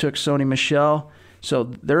we just took Sony Michel.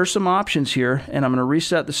 So there are some options here, and I'm going to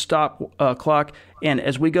reset the stop clock. And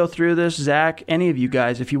as we go through this, Zach, any of you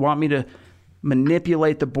guys, if you want me to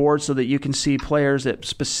manipulate the board so that you can see players at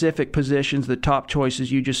specific positions, the top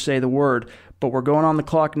choices, you just say the word. But we're going on the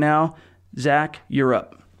clock now. Zach, you're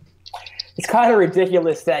up. It's kind of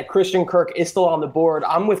ridiculous that Christian Kirk is still on the board.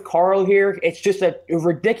 I'm with Carl here. It's just a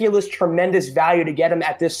ridiculous, tremendous value to get him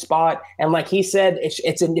at this spot. And like he said,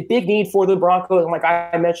 it's a big need for the Broncos. And like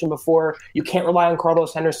I mentioned before, you can't rely on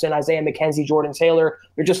Carlos Henderson, Isaiah McKenzie, Jordan Taylor.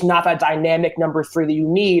 You're just not that dynamic number 3 that you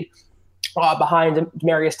need behind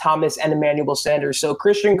Demarius Thomas and Emmanuel Sanders. So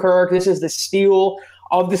Christian Kirk, this is the steal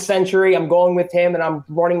of the century. I'm going with him, and I'm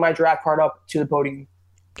running my draft card up to the podium.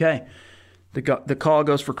 Okay. The call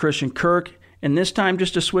goes for Christian Kirk. And this time,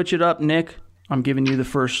 just to switch it up, Nick, I'm giving you the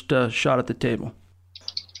first shot at the table.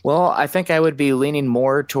 Well, I think I would be leaning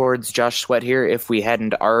more towards Josh Sweat here if we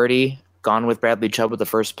hadn't already gone with Bradley Chubb with the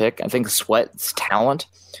first pick. I think Sweat's talent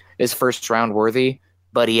is first-round worthy,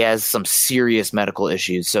 but he has some serious medical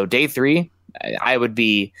issues. So day 3, I would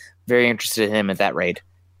be very interested in him at that rate.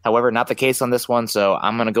 However, not the case on this one, so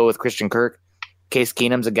I'm going to go with Christian Kirk. Case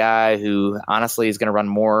Keenum's a guy who honestly is going to run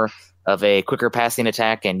more of a quicker passing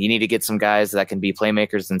attack, and you need to get some guys that can be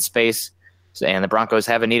playmakers in space. And the Broncos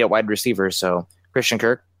have a need at wide receiver, so Christian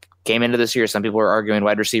Kirk came into this year. Some people are arguing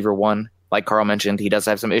wide receiver 1. Like Carl mentioned, he does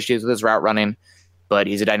have some issues with his route running, but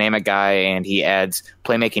he's a dynamic guy, and he adds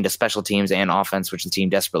playmaking to special teams and offense, which the team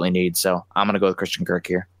desperately needs. So I'm going to go with Christian Kirk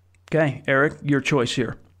here. Okay, Eric, your choice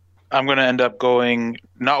here. I'm going to end up going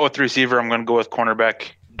not with receiver. I'm going to go with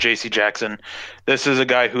cornerback J.C. Jackson. This is a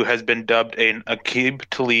guy who has been dubbed an Aqib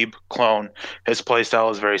Talib clone. His play style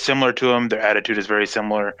is very similar to him. Their attitude is very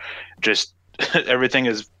similar. Just everything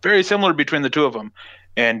is very similar between the two of them.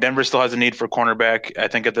 And Denver still has a need for cornerback. I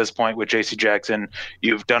think at this point with J.C. Jackson,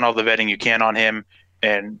 you've done all the vetting you can on him,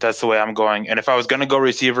 and that's the way I'm going. And if I was going to go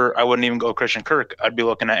receiver, I wouldn't even go Christian Kirk. I'd be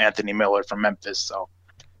looking at Anthony Miller from Memphis. So,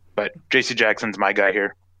 but J.C. Jackson's my guy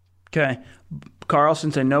here. Okay. Carl,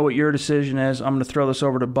 since I know what your decision is, I'm going to throw this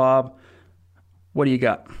over to Bob. What do you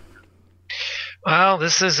got? Well,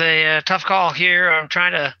 this is a tough call here. I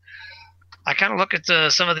kind of look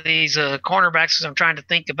at some of these cornerbacks as I'm trying to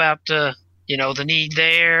think about the need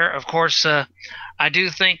there. Of course, I do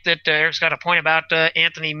think that Eric's got a point about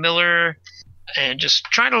Anthony Miller, and just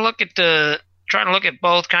trying to look at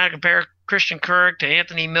both, kind of compare Christian Kirk to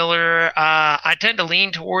Anthony Miller. I tend to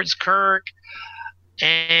lean towards Kirk,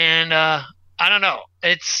 and I don't know.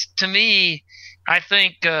 It's, to me, I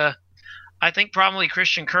think probably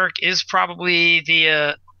Christian Kirk is probably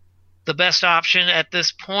the best option at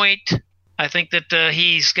this point. I think that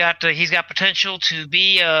he's got potential to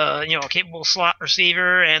be a capable slot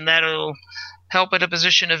receiver, and that'll help at a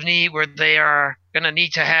position of need where they are going to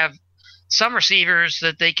need to have some receivers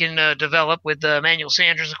that they can develop. With Emmanuel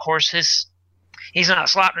Sanders, of course, he's not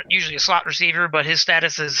usually a slot receiver, but his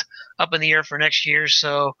status is up in the air for next year.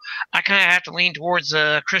 So I kind of have to lean towards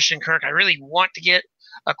Christian Kirk. I really want to get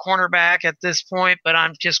a cornerback at this point, but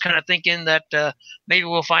I'm just kind of thinking that maybe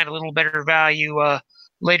we'll find a little better value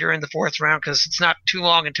later in the fourth round, because it's not too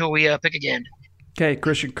long until we pick again. Okay,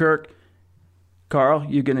 Christian Kirk. Carl,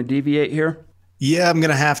 you going to deviate here? Yeah, I'm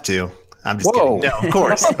going to have to. I'm just kidding. No, of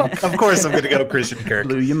course. Of course I'm going to go Christian Kirk.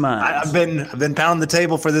 Blew your mind. I've been pounding the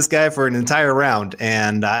table for this guy for an entire round,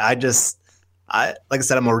 and I like I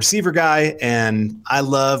said, I'm a receiver guy, and I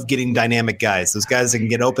love getting dynamic guys. Those guys that can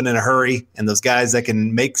get open in a hurry, and those guys that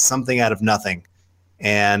can make something out of nothing.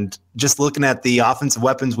 And just looking at the offensive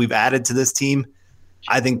weapons we've added to this team,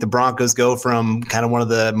 I think the Broncos go from kind of one of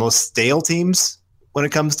the most stale teams when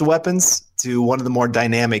it comes to weapons to one of the more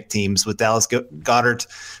dynamic teams with Dallas Goedert,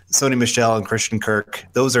 Sony Michel, and Christian Kirk.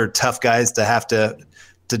 Those are tough guys to have to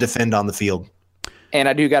defend on the field. And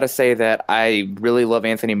I do got to say that I really love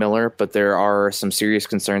Anthony Miller, but there are some serious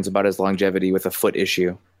concerns about his longevity with a foot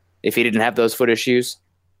issue. If he didn't have those foot issues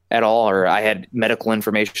at all, or I had medical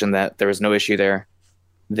information that there was no issue there,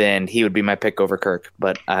 then he would be my pick over Kirk.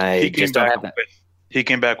 But I just don't have that. He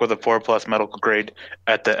came back with a 4+ medical grade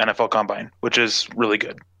at the NFL Combine, which is really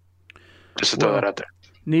good. Just to throw that out there.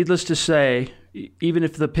 Needless to say, even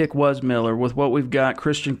if the pick was Miller, with what we've got,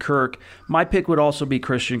 Christian Kirk, my pick would also be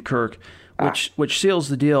Christian Kirk, which seals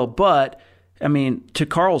the deal. But, I mean, to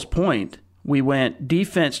Carl's point, we went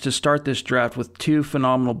defense to start this draft with two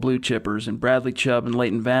phenomenal blue chippers in Bradley Chubb and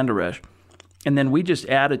Leighton Vander Esch. And then we just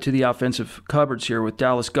added to the offensive cupboards here with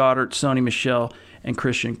Dallas Goedert, Sony Michel, and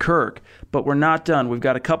Christian Kirk. But we're not done. We've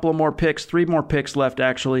got a couple of more picks, 3 more picks left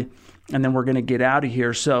actually, and then we're going to get out of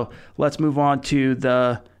here. So let's move on to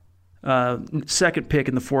the second pick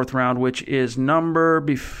in the fourth round, which is number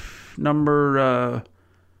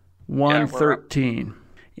 113.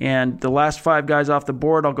 And the last 5 guys off the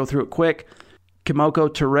board, I'll go through it quick. Kimoko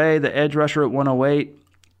Toure, the edge rusher at 108.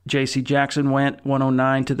 J.C. Jackson went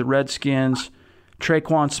 109 to the Redskins.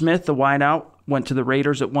 Traquan Smith, the wideout, went to the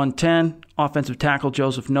Raiders at 110. Offensive tackle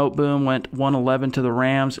Joseph Noteboom went 111 to the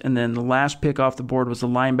Rams. And then the last pick off the board was the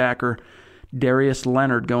linebacker Darius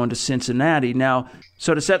Leonard going to Cincinnati. Now,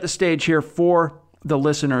 so to set the stage here for the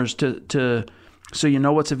listeners, so you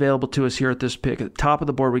know what's available to us here at this pick. At the top of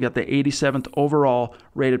the board, we got the 87th overall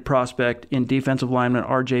rated prospect in defensive lineman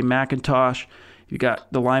R.J. McIntosh. You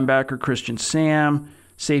got the linebacker Christian Sam,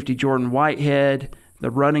 safety Jordan Whitehead,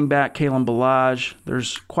 the running back Kalen Ballage.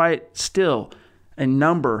 There's quite still a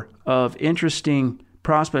number of interesting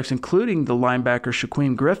prospects, including the linebacker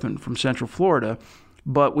Shaquem Griffin from Central Florida.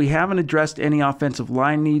 But we haven't addressed any offensive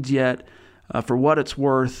line needs yet. For what it's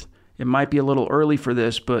worth, it might be a little early for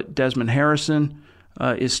this, but Desmond Harrison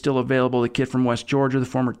is still available, the kid from West Georgia, the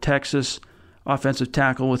former Texas offensive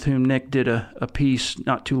tackle with whom Nick did a piece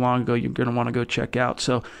not too long ago you're going to want to go check out.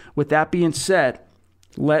 So with that being said,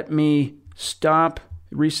 let me stop,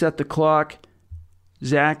 reset the clock.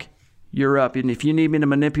 Zach, you're up. And if you need me to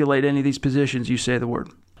manipulate any of these positions, you say the word.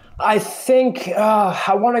 I think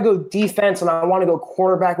I want to go defense and I want to go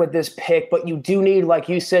quarterback with this pick, but you do need, like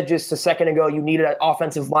you said just a second ago, you need an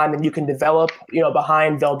offensive lineman you can develop,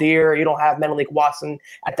 behind Valdir. You don't have Menelik Watson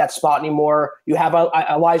at that spot anymore. You have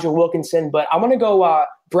Elijah Wilkinson, but I'm going to go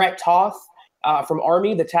Brett Toth from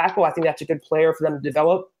Army, the tackle. I think that's a good player for them to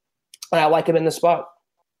develop, and I like him in the spot.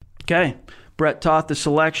 Okay. Brett Toth, the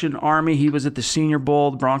selection, Army. He was at the Senior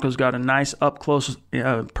Bowl. The Broncos got a nice up-close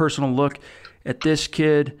personal look at this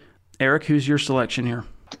kid. Eric, who's your selection here?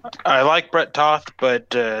 I like Brett Toth,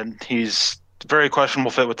 but he's a very questionable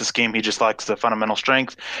fit with the scheme. He just lacks the fundamental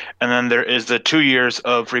strength. And then there is the 2 years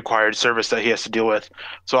of required service that he has to deal with.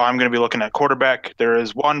 So I'm going to be looking at quarterback. There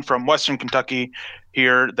is one from Western Kentucky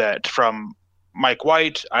here that from Mike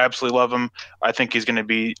White, I absolutely love him. I think he's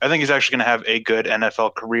actually going to have a good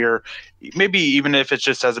NFL career. Maybe even if it's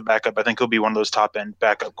just as a backup, I think he'll be one of those top end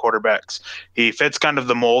backup quarterbacks. He fits kind of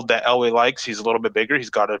the mold that Elway likes. He's a little bit bigger. He's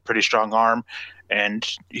got a pretty strong arm, and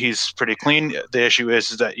he's pretty clean. The issue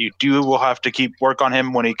is that will have to keep work on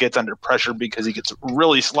him when he gets under pressure because he gets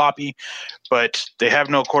really sloppy. But they have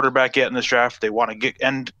no quarterback yet in this draft. They want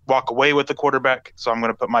to walk away with the quarterback. So I'm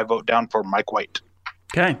going to put my vote down for Mike White.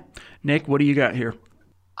 Okay. Nick, what do you got here?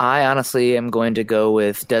 I honestly am going to go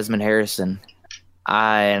with Desmond Harrison.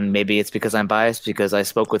 And maybe it's because I'm biased because I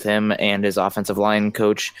spoke with him and his offensive line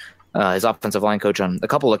coach on a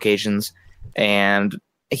couple occasions. And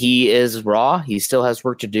he is raw. He still has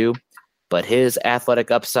work to do. But his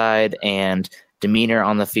athletic upside and demeanor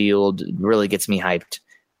on the field really gets me hyped.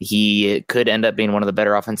 He could end up being one of the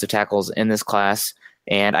better offensive tackles in this class.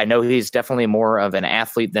 And I know he's definitely more of an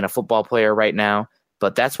athlete than a football player right now.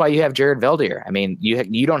 But that's why you have Jared Veldier. I mean,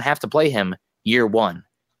 you don't have to play him year one.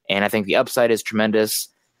 And I think the upside is tremendous.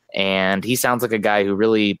 And he sounds like a guy who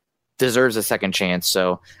really deserves a second chance.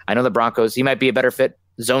 So I know the Broncos, he might be a better fit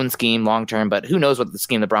zone scheme long-term, but who knows what the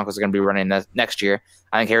scheme the Broncos are going to be running next year.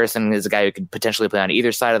 I think Harrison is a guy who could potentially play on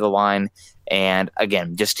either side of the line. And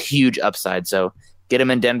again, just huge upside. So get him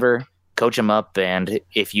in Denver, coach him up. And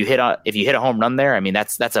if you hit a home run there, I mean,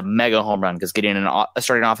 that's a mega home run because getting a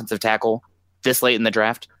starting offensive tackle this late in the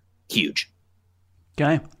draft, huge.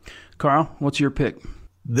 Okay. Carl, what's your pick?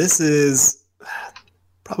 This is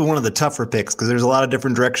probably one of the tougher picks because there's a lot of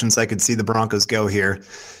different directions I could see the Broncos go here.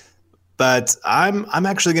 But I'm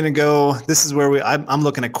actually going to go. This is where I'm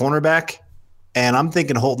looking at cornerback, and I'm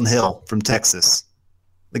thinking Holton Hill from Texas.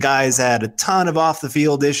 The guy's had a ton of off the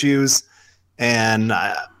field issues,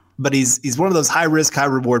 but he's one of those high risk, high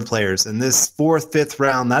reward players. And this 4th, 5th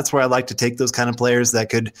round, that's where I like to take those kind of players that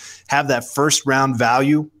could have that first round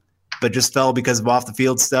value, but just fell because of off the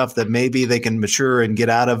field stuff that maybe they can mature and get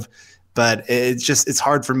out of. But it's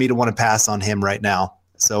hard for me to want to pass on him right now.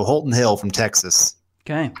 So Holton Hill from Texas.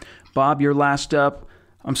 Okay. Bob, you're last up.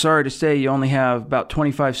 I'm sorry to say you only have about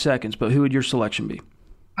 25 seconds, but who would your selection be?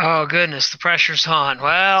 Oh, goodness, the pressure's on.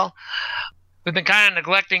 Well, we've been kind of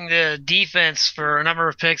neglecting the defense for a number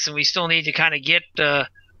of picks, and we still need to kind of get a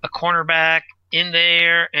cornerback in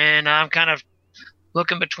there. And I'm kind of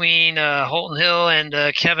looking between Holton Hill and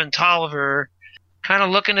Kevin Tolliver. Kind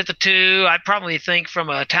of looking at the two. I probably think from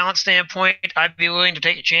a talent standpoint, I'd be willing to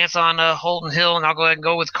take a chance on Holton Hill, and I'll go ahead and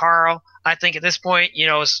go with Carl. I think at this point,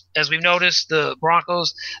 as we've noticed, the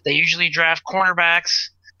Broncos, they usually draft cornerbacks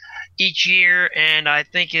each year, and I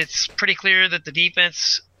think it's pretty clear that the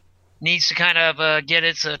defense needs to kind of get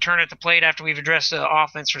its turn at the plate after we've addressed the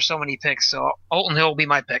offense for so many picks. So Holton Hill will be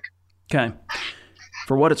my pick. Okay.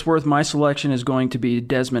 For what it's worth, my selection is going to be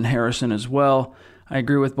Desmond Harrison as well. I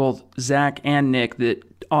agree with both Zach and Nick that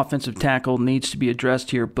offensive tackle needs to be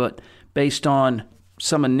addressed here, but based on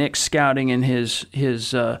some of Nick's scouting and his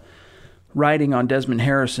writing on Desmond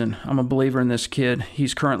Harrison, I'm a believer in this kid.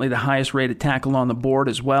 He's currently the highest rated tackle on the board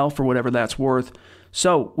as well, for whatever that's worth.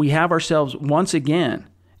 So we have ourselves, once again,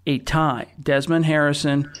 a tie. Desmond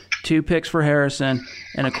Harrison, 2 picks for Harrison,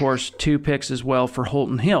 and of course 2 picks as well for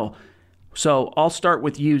Holton Hill. So I'll start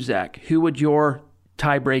with you, Zach. Who would your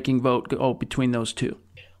tie-breaking vote go between those two?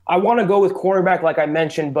 I want to go with cornerback, like I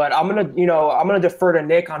mentioned, but I'm gonna defer to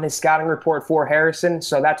Nick on his scouting report for Harrison.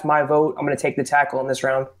 So that's my vote. I'm gonna take the tackle in this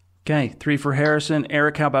round. Okay, 3 for Harrison.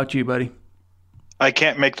 Eric, how about you, buddy? I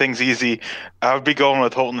can't make things easy. I would be going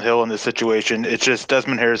with Holton Hill in this situation. It's just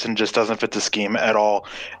Desmond Harrison just doesn't fit the scheme at all.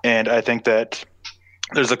 And I think that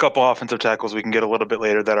there's a couple offensive tackles we can get a little bit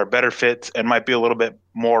later that are better fits and might be a little bit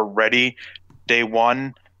more ready day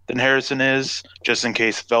one than Harrison is, just in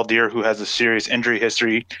case Veldier, who has a serious injury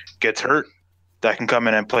history, gets hurt, that can come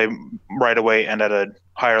in and play right away and at a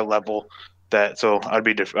higher level. So I'd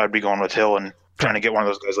be going with Hill and trying to get one of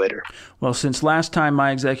those guys later. Well, since last time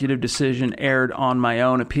my executive decision aired on my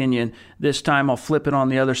own opinion, this time I'll flip it on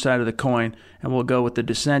the other side of the coin, and we'll go with the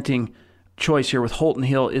dissenting choice here with Holton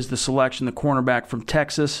Hill is the selection, the cornerback from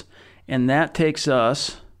Texas, and that takes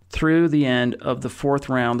us through the end of the 4th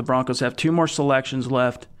round. The Broncos have 2 more selections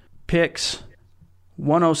left. Picks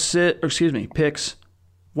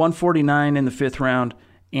 149 in the 5th round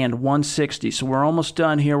and 160. So we're almost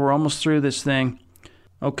done here. We're almost through this thing.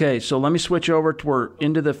 Okay, so let me switch over to we're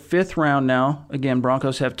into the 5th round now. Again,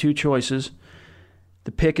 Broncos have 2 choices.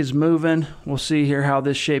 The pick is moving. We'll see here how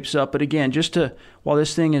this shapes up. But again, while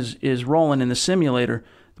this thing is rolling in the simulator,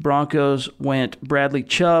 the Broncos went Bradley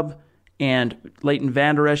Chubb and Leighton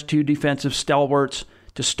Vander Esch, 2 defensive stalwarts,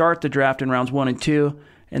 to start the draft in rounds 1 and 2.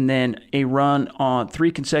 and then a run on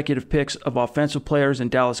 3 consecutive picks of offensive players in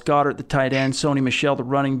Dallas Goedert, the tight end, Sony Michel, the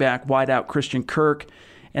running back, wideout Christian Kirk,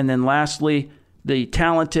 and then lastly, the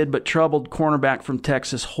talented but troubled cornerback from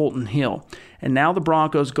Texas, Holton Hill. And now the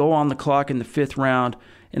Broncos go on the clock in the 5th round,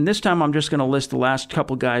 and this time I'm just going to list the last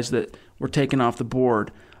couple guys that were taken off the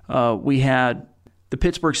board. We had the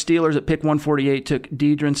Pittsburgh Steelers at pick 148 took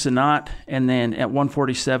Deidrin Senat, and then at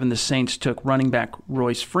 147 the Saints took running back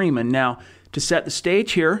Royce Freeman. Now, to set the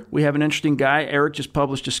stage here, we have an interesting guy. Eric just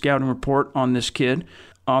published a scouting report on this kid.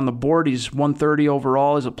 On the board, he's 130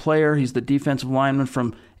 overall as a player. He's the defensive lineman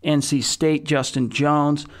from NC State, Justin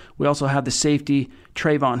Jones. We also have the safety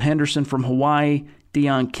Trayvon Henderson from Hawaii,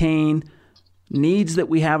 Deion Kane. Needs that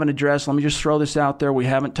we haven't addressed. Let me just throw this out there. We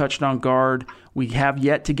haven't touched on guard. We have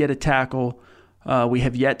yet to get a tackle. We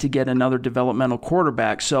have yet to get another developmental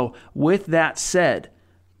quarterback. So with that said,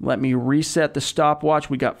 let me reset the stopwatch.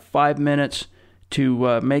 We got 5 minutes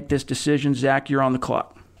to make this decision. Zach, you're on the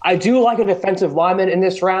clock. I do like a defensive lineman in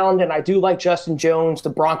this round, and I do like Justin Jones. The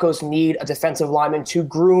Broncos need a defensive lineman to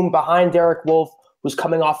groom behind Derek Wolfe, who's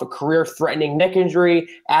coming off a career-threatening neck injury.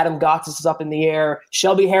 Adam Gotsis is up in the air.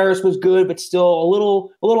 Shelby Harris was good, but still a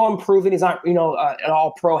little unproven. He's not, an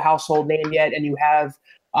all-pro household name yet, and you have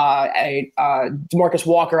DeMarcus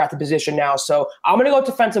Walker at the position now. So I'm going to go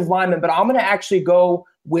defensive lineman, but I'm going to actually go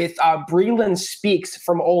with Breland Speaks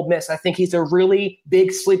from Ole Miss. I think he's a really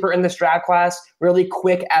big sleeper in this draft class, really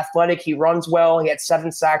quick, athletic. He runs well. He had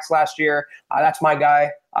 7 sacks last year. That's my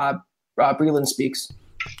guy, Breland Speaks.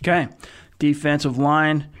 Okay. Defensive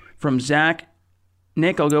line from Zach.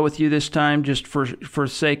 Nick, I'll go with you this time just for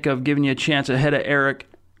sake of giving you a chance ahead of Eric.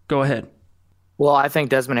 Go ahead. Well, I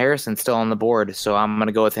think Desmond Harrison's still on the board, so I'm going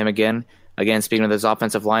to go with him again. Again, speaking with his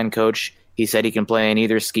offensive line coach, he said he can play in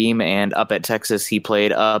either scheme, and up at Texas, he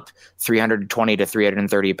played up 320 to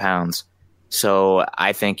 330 pounds. So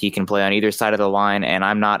I think he can play on either side of the line, and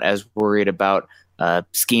I'm not as worried about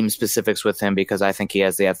scheme specifics with him because I think he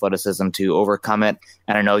has the athleticism to overcome it.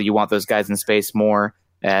 And I know you want those guys in space more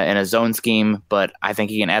in a zone scheme, but I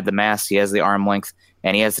think he can add the mass. He has the arm length,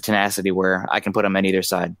 and he has the tenacity where I can put him on either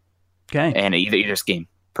side. Okay. And either scheme,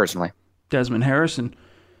 personally. Desmond Harrison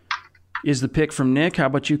is the pick from Nick. How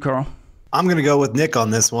about you, Carl? I'm going to go with Nick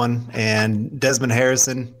on this one and Desmond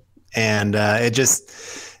Harrison. And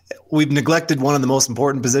we've neglected one of the most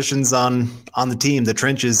important positions on the team, the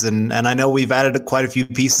trenches. And I know we've added quite a few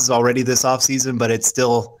pieces already this offseason, but it's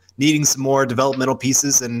still needing some more developmental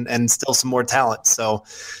pieces and still some more talent. So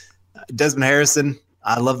Desmond Harrison,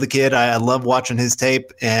 I love the kid. I love watching his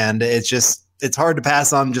tape, and it's hard to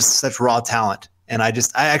pass on just such raw talent. And I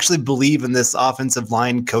actually believe in this offensive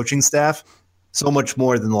line coaching staff so much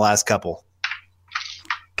more than the last couple.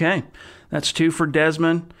 Okay. That's 2 for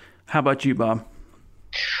Desmond. How about you, Bob?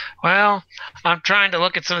 Well, I'm trying to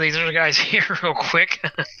look at some of these other guys here real quick.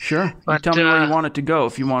 Sure. But, tell me where you want it to go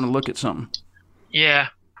if you want to look at something. Yeah.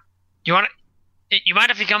 You mind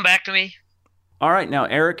if you come back to me? All right. Now,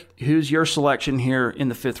 Eric, who's your selection here in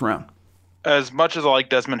the 5th round? As much as I like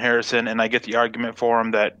Desmond Harrison, and I get the argument for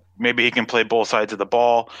him that maybe he can play both sides of the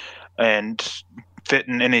ball and fit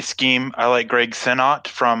in any scheme, I like Greg Senat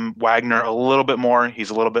from Wagner a little bit more. He's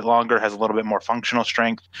a little bit longer, has a little bit more functional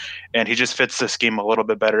strength, and he just fits the scheme a little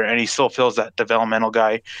bit better, and he still feels that developmental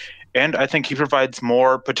guy. And I think he provides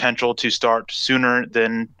more potential to start sooner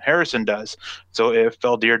than Harrison does. So if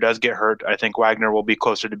Valdir does get hurt, I think Wagner will be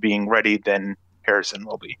closer to being ready than Harrison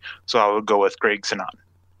will be. So I would go with Greg Senat.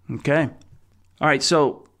 Okay. All right,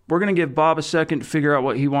 so we're going to give Bob a second to figure out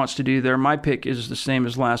what he wants to do there. My pick is the same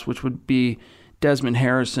as last, which would be Desmond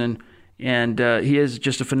Harrison, and he is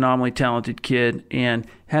just a phenomenally talented kid and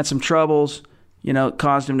had some troubles,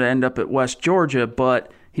 caused him to end up at West Georgia,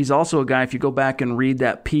 but he's also a guy, if you go back and read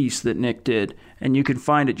that piece that Nick did, and you can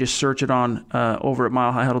find it, just search it on over at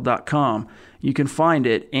milehighhuddle.com, you can find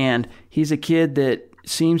it, and he's a kid that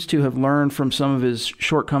seems to have learned from some of his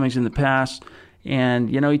shortcomings in the past. And,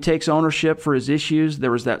 he takes ownership for his issues. There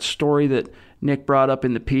was that story that Nick brought up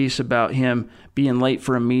in the piece about him being late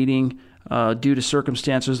for a meeting due to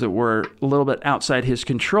circumstances that were a little bit outside his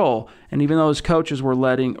control. And even though his coaches were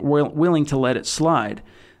willing to let it slide,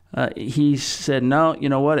 he said, no, you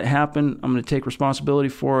know what, it happened. I'm going to take responsibility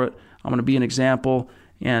for it. I'm going to be an example.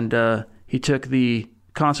 And he took the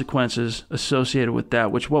consequences associated with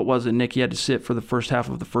that, which, what was it, Nick? He had to sit for the first half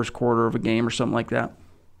of the first quarter of a game or something like that.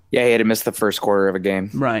 Yeah, he had to miss the first quarter of a game.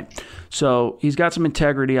 Right. So he's got some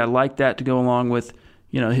integrity. I like that to go along with,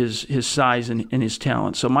 his size and his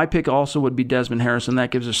talent. So my pick also would be Desmond Harrison.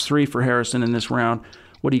 That gives us 3 for Harrison in this round.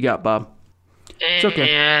 What do you got, Bob? It's okay.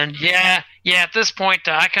 And yeah, Yeah, at this point,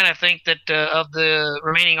 I kind of think that of the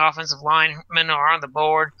remaining offensive linemen are on the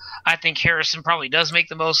board. I think Harrison probably does make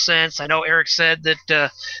the most sense. I know Eric said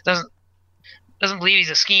that doesn't believe he's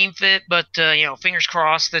a scheme fit, but fingers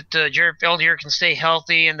crossed that Jared Feldier can stay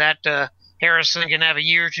healthy and that Harrison can have a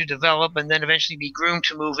year to develop and then eventually be groomed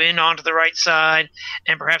to move in onto the right side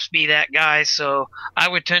and perhaps be that guy. So I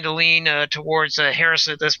would tend to lean towards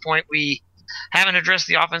Harrison at this point. We haven't addressed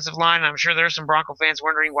the offensive line, and I'm sure there's some Bronco fans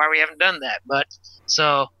wondering why we haven't done that. But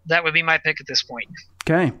so that would be my pick at this point.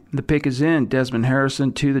 Okay, the pick is in. Desmond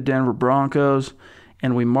Harrison to the Denver Broncos,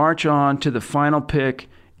 and we march on to the final pick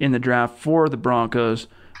in the draft for the Broncos,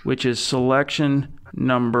 which is selection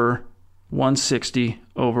number 160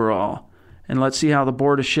 overall. And let's see how the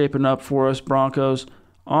board is shaping up for us. Broncos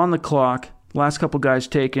on the clock. Last couple guys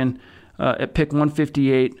taken at pick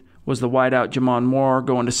 158 was the wideout Jamon Moore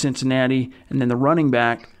going to Cincinnati, and then the running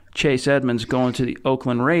back Chase Edmonds going to the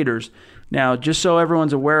Oakland Raiders. Now, just so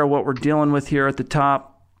everyone's aware of what we're dealing with here at the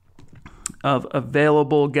top of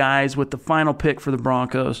available guys with the final pick for the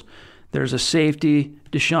Broncos, there's a safety.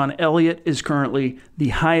 Deshaun Elliott is currently the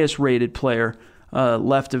highest rated player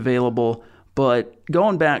left available. But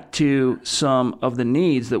going back to some of the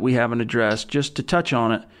needs that we haven't addressed, just to touch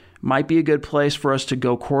on it, might be a good place for us to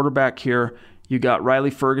go quarterback here. You got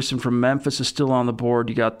Riley Ferguson from Memphis is still on the board.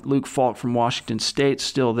 You got Luke Falk from Washington State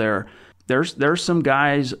still there. There's some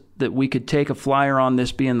guys that we could take a flyer on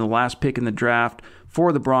this being the last pick in the draft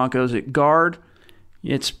for the Broncos. At guard,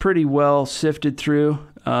 it's pretty well sifted through.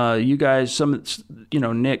 You guys,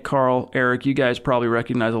 Nick, Carl, Eric, you guys probably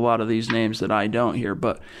recognize a lot of these names that I don't here.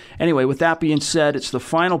 But anyway, with that being said, it's the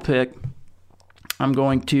final pick. I'm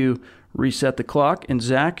going to reset the clock. And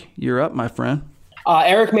Zach, you're up, my friend.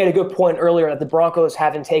 Eric made a good point earlier that the Broncos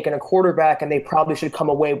haven't taken a quarterback, and they probably should come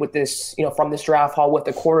away with this, from this draft haul with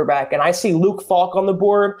a quarterback. And I see Luke Falk on the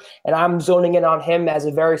board, and I'm zoning in on him as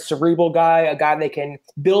a very cerebral guy, a guy they can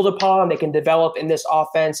build upon, they can develop in this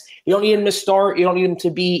offense. You don't need him to start. You don't need him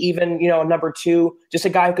to be even, a number two. Just a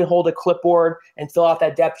guy who can hold a clipboard and fill out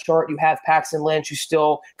that depth chart. You have Paxton Lynch, who's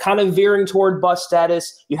still kind of veering toward bust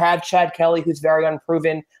status. You have Chad Kelly, who's very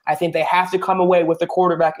unproven. I think they have to come away with a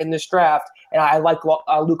quarterback in this draft. And I like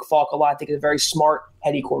Luke Falk a lot. I think he's a very smart,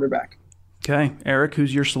 heady quarterback. Okay. Eric,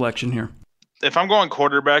 who's your selection here? If I'm going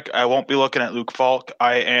quarterback, I won't be looking at Luke Falk.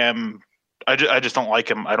 I just don't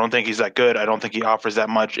like him. I don't think he's that good. I don't think he offers that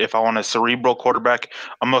much. If I want a cerebral quarterback,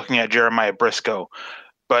 I'm looking at Jeremiah Briscoe.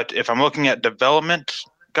 But if I'm looking at development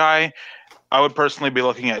guy, I would personally be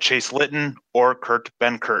looking at Chase Litton or Kurt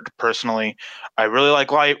Benkert. Personally, I really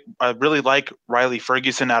like Riley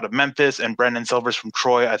Ferguson out of Memphis and Brendan Silvers from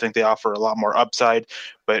Troy. I think they offer a lot more upside.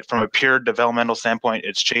 But from a pure developmental standpoint,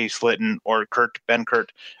 it's Chase Litton or Kurt Benkert,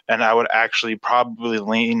 and I would actually probably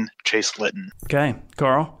lean Chase Litton. Okay,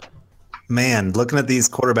 Carl. Man, looking at these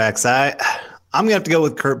quarterbacks, I'm gonna have to go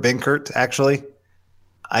with Kurt Benkert. Actually,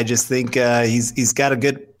 I just think he's got a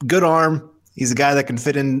good arm. He's a guy that can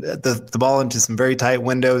fit in the ball into some very tight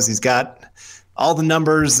windows. He's got all the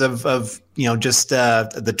numbers of just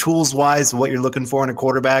the tools wise of what you're looking for in a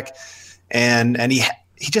quarterback, and he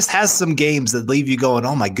just has some games that leave you going,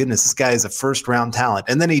 oh my goodness, this guy is a first round talent,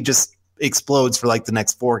 and then he just explodes for like the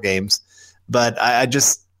next 4 games. But I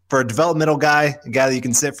just, for a developmental guy, a guy that you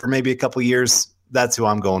can sit for maybe a couple years, that's who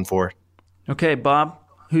I'm going for. Okay, Bob,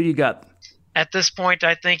 who you got? At this point,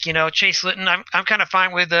 I think, Chase Litton, I'm kind of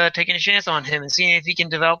fine with taking a chance on him and seeing if he can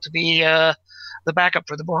develop to be the backup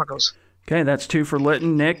for the Broncos. Okay, that's 2 for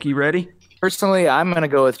Litton. Nick, you ready? Personally, I'm going to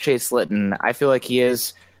go with Chase Litton. I feel like he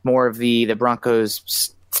is more of the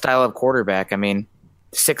Broncos style of quarterback. I mean,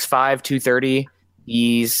 6'5", 230.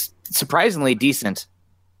 He's surprisingly decent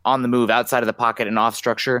on the move outside of the pocket and off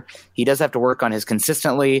structure. He does have to work on his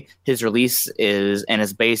consistently. His release and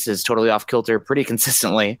his base is totally off kilter pretty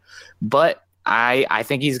consistently. But I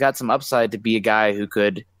think he's got some upside to be a guy who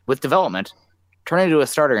could, with development, turn into a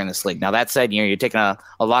starter in this league. Now, that said, you're taking a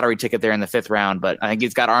lottery ticket there in the 5th round, but I think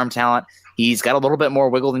he's got arm talent. He's got a little bit more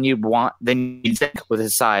wiggle than you'd think with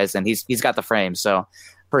his size, and he's got the frame. So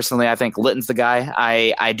personally, I think Litton's the guy.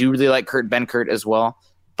 I do really like Kurt Benkert as well,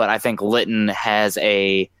 but I think Litton has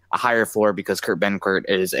a higher floor because Kurt Benkert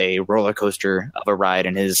is a roller coaster of a ride,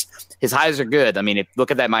 and his highs are good. I mean,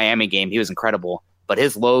 look at that Miami game; he was incredible, but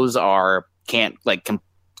his lows can't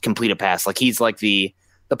complete a pass. Like he's like the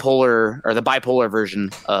polar or the bipolar version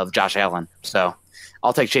of Josh Allen. So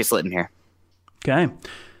I'll take Chase Litton here. Okay.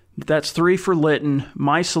 That's 3 for Litton.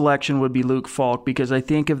 My selection would be Luke Falk because I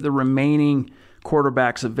think of the remaining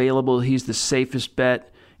quarterbacks available, he's the safest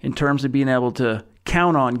bet in terms of being able to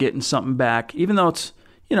count on getting something back. Even though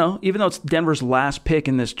it's Denver's last pick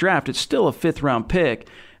in this draft, it's still a 5th round pick.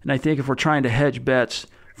 And I think if we're trying to hedge bets,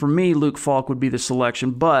 for me, Luke Falk would be the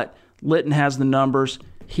selection. But Litton has the numbers.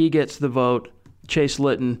 He gets the vote. Chase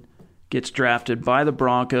Litton gets drafted by the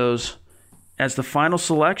Broncos as the final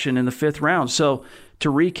selection in the 5th round. So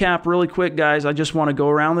to recap really quick, guys, I just want to go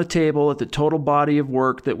around the table at the total body of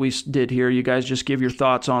work that we did here. You guys just give your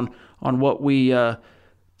thoughts on what we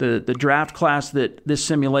the draft class that this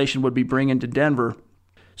simulation would be bringing to Denver.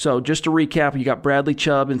 So just to recap, you got Bradley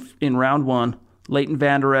Chubb in round 1, Leighton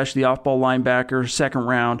Vander Esch, the off-ball linebacker, 2nd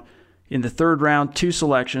round. In the 3rd round, 2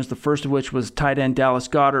 selections, the first of which was tight end Dallas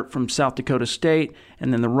Goedert from South Dakota State,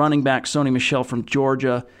 and then the running back Sony Michel from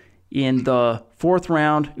Georgia. In the 4th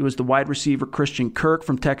round, it was the wide receiver Christian Kirk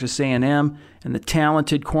from Texas A&M and the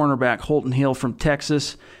talented cornerback Holton Hill from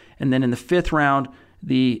Texas. And then in the 5th round,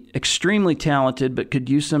 the extremely talented but could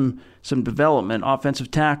use some development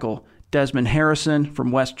offensive tackle Desmond Harrison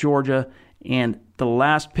from West Georgia, and the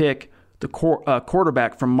last pick, the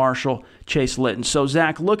quarterback from Marshall, Chase Litton. So,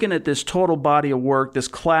 Zach, looking at this total body of work, this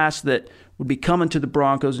class that would be coming to the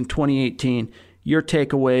Broncos in 2018, your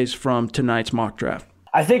takeaways from tonight's mock draft?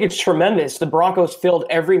 I think it's tremendous. The Broncos filled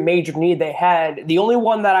every major need they had. The only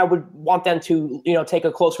one that I would want them to, take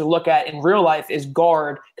a closer look at in real life is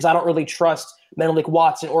guard, because I don't really trust Menelik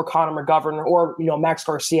Watson or Connor McGovern or, Max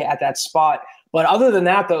Garcia at that spot. But other than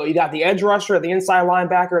that, though, you got the edge rusher, the inside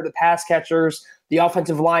linebacker, the pass catchers, the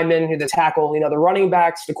offensive linemen, the tackle, the running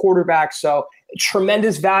backs, the quarterbacks. So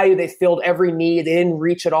tremendous value. They filled every need. They didn't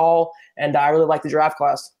reach at all. And I really like the draft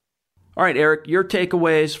class. All right, Eric, your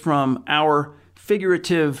takeaways from our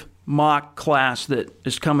figurative mock class that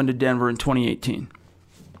is coming to Denver in 2018?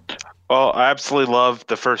 Well, I absolutely love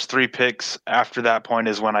the first 3 picks. After that point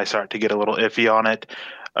is when I start to get a little iffy on it.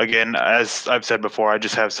 Again, as I've said before, I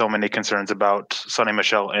just have so many concerns about Sony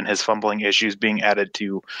Michel and his fumbling issues being added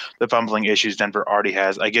to the fumbling issues Denver already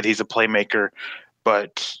has. I get he's a playmaker,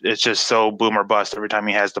 but it's just so boom or bust every time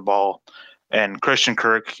he has the ball. And Christian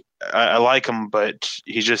Kirk, I like him, but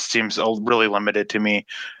he just seems really limited to me.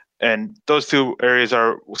 And those 2 areas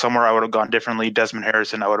are somewhere I would have gone differently. Desmond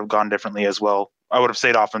Harrison, I would have gone differently as well. I would have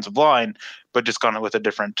stayed offensive line, but just gone with a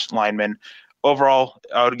different lineman. Overall,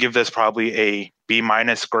 I would give this probably a B-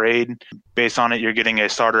 grade. Based on it, you're getting a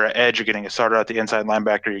starter at edge, you're getting a starter at the inside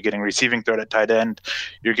linebacker, you're getting receiving threat at tight end,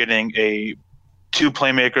 you're getting 2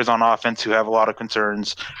 playmakers on offense who have a lot of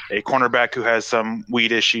concerns, a cornerback who has some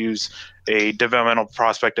weed issues, a developmental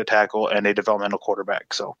prospect at tackle, and a developmental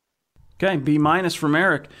quarterback. So, okay, B- from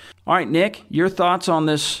Eric. All right, Nick, your thoughts on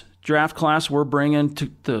this draft class we're bringing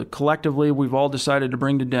to collectively we've all decided to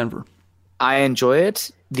bring to Denver? I enjoy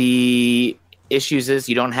it. The issues is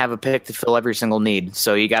you don't have a pick to fill every single need,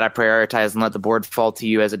 so you got to prioritize and let the board fall to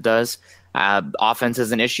you as it does. Offense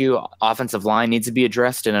is an issue. Offensive line needs to be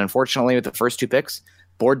addressed, and unfortunately with the first 2 picks,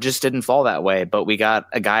 board just didn't fall that way. But we got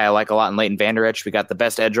a guy I like a lot in Leighton Vander Esch. We got the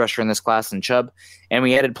best edge rusher in this class in Chubb, and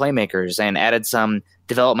we added playmakers and added some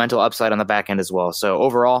developmental upside on the back end as well. So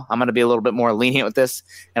overall, I'm going to be a little bit more lenient with this,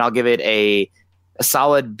 and I'll give it a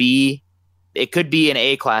solid B. It could be an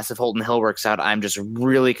A class if Holton Hill works out. I'm just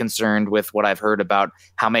really concerned with what I've heard about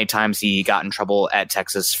how many times he got in trouble at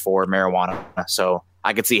Texas for marijuana. So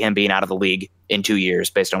I could see him being out of the league in 2 years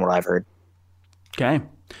based on what I've heard. Okay.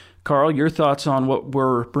 Carl, your thoughts on what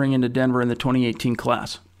we're bringing to Denver in the 2018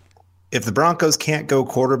 class? If the Broncos can't go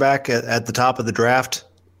quarterback at the top of the draft,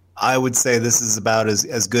 I would say this is about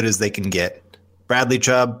as good as they can get. Bradley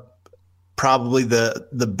Chubb, probably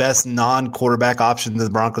the best non-quarterback option that the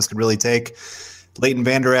Broncos could really take. Leighton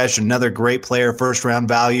Vander Esch, another great player, first-round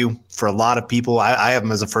value for a lot of people. I have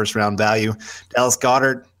him as a first-round value. Dallas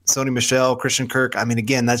Goedert, Sony Michel, Christian Kirk. I mean,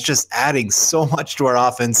 again, that's just adding so much to our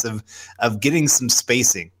offense of getting some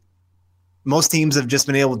spacing. Most teams have just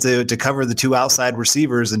been able to cover the 2 outside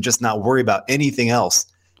receivers and just not worry about anything else.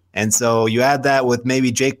 And so you add that with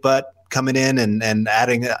maybe Jake Butt coming in and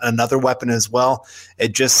adding another weapon as well.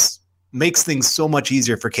 It just makes things so much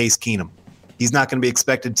easier for Case Keenum. He's not going to be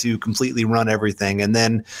expected to completely run everything. And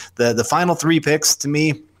then the final 3 picks, to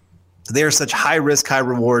me, they're such high-risk,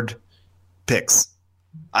 high-reward picks.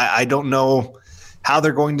 I don't know how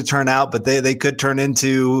they're going to turn out, but they could turn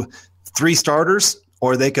into 3 starters,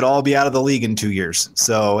 or they could all be out of the league in 2 years.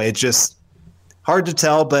 So it's just hard to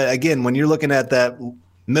tell. But again, when you're looking at that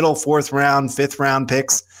middle 4th round, 5th round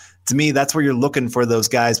picks, to me, that's where you're looking for those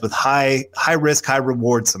guys with high risk, high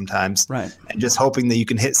reward sometimes. Right. And just hoping that you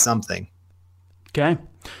can hit something. Okay.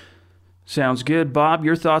 Sounds good. Bob,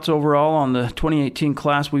 your thoughts overall on the 2018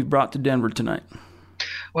 class we've brought to Denver tonight?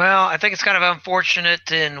 Well, I think it's kind of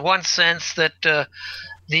unfortunate in one sense that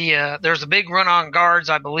there's a big run on guards,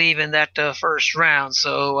 I believe, in that first round.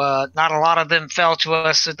 So not a lot of them fell to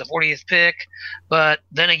us at the 40th pick. But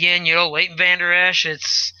then again, Leighton Vander Esch,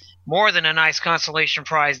 it's more than a nice consolation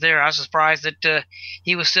prize there. I was surprised that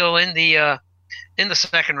he was still in the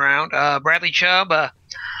second round. Bradley Chubb,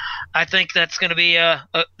 I think that's going to be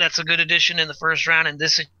that's a good addition in the first round in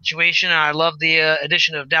this situation. I love the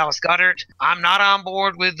addition of Dallas Goedert. I'm not on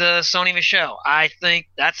board with Sony Michel. I think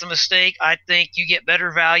that's a mistake. I think you get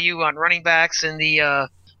better value on running backs in the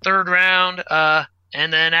third round.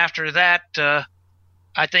 And then after that,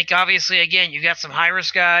 I think obviously, again, you got some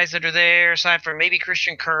high-risk guys that are there, aside from maybe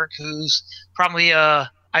Christian Kirk, who's probably, I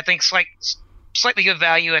think, slightly good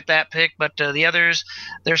value at that pick. But the others,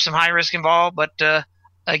 there's some high risk involved. But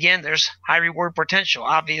again, there's high reward potential.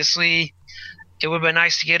 Obviously, it would have been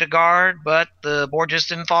nice to get a guard, but the board just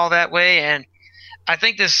didn't fall that way. And I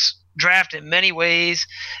think this draft in many ways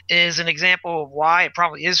is an example of why it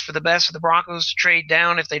probably is for the best for the Broncos to trade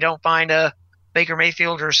down if they don't find a Baker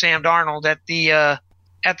Mayfield or Sam Darnold at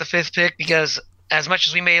the fifth pick, because as much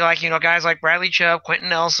as we may like, guys like Bradley Chubb, Quentin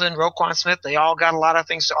Nelson, Roquan Smith, they all got a lot of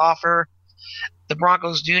things to offer. The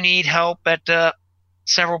Broncos do need help at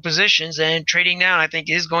several positions, and trading down, I think,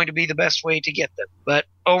 is going to be the best way to get them. But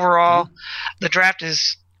overall, the draft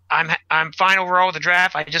is I'm fine overall with the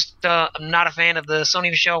draft. I just I'm not a fan of the Sony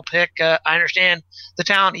Michel pick. I understand the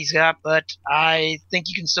talent he's got, but I think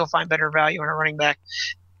you can still find better value on a running back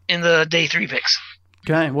in the day 3 picks.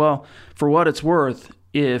 Okay, well, for what it's worth,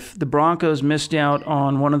 if the Broncos missed out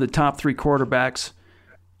on one of the top 3 quarterbacks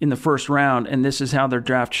in the first round, and this is how their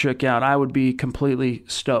draft shook out, I would be completely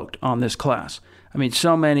stoked on this class. I mean,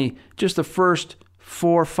 so many, just the first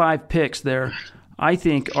 4 or 5 picks there, I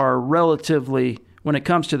think are relatively, when it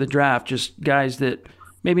comes to the draft, just guys that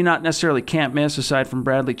maybe not necessarily can't miss aside from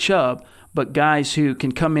Bradley Chubb, but guys who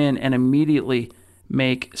can come in and immediately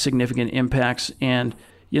make significant impacts. And,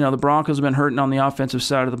 the Broncos have been hurting on the offensive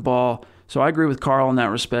side of the ball. So I agree with Carl in that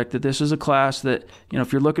respect, that this is a class that,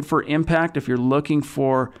 if you're looking for impact, if you're looking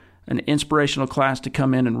for an inspirational class to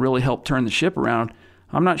come in and really help turn the ship around,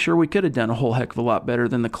 I'm not sure we could have done a whole heck of a lot better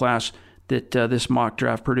than the class that this mock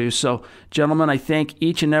draft produced. So, gentlemen, I thank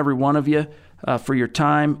each and every one of you for your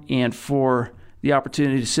time and for the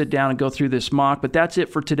opportunity to sit down and go through this mock. But that's it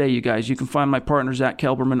for today, you guys. You can find my partners at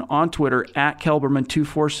Kelberman on Twitter, at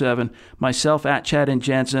Kelberman247, myself at Chad and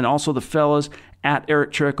Jensen, also the fellas at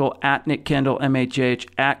Eric Trickle, at Nick Kendall, MHH,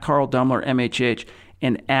 at Carl Dummler, MHH,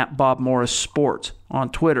 and at Bob Morris Sports on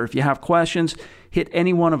Twitter. If you have questions, hit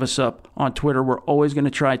any one of us up on Twitter. We're always going to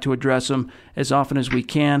try to address them as often as we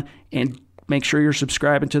can. And make sure you're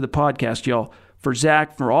subscribing to the podcast, y'all. For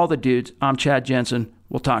Zach, for all the dudes, I'm Chad Jensen.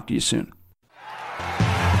 We'll talk to you soon.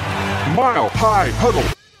 Mile High Huddle.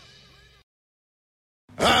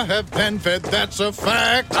 I have PenFed, that's a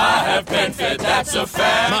fact. I have PenFed, that's a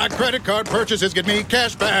fact. My credit card purchases get me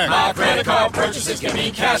cash back. My credit card purchases get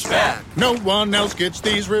me cash back. No one else gets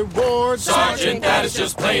these rewards. Sergeant, that is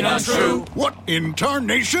just plain untrue. What in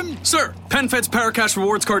tarnation? Sir, PenFed's Paracash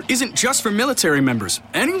Rewards Card isn't just for military members.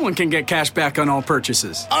 Anyone can get cash back on all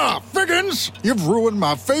purchases. Ah, Figgins, you've ruined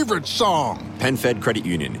my favorite song. PenFed Credit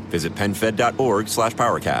Union. Visit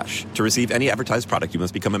PenFed.org/PowerCash. To receive any advertised product, you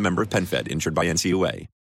must become a member of PenFed, insured by NCUA.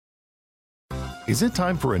 Is it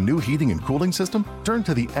time for a new heating and cooling system? Turn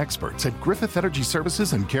to the experts at Griffith Energy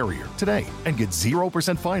Services and Carrier today and get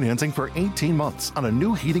 0% financing for 18 months on a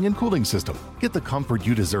new heating and cooling system. Get the comfort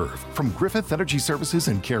you deserve from Griffith Energy Services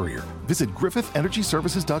and Carrier. Visit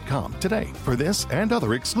GriffithEnergyServices.com today for this and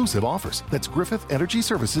other exclusive offers. That's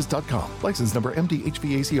GriffithEnergyServices.com. License number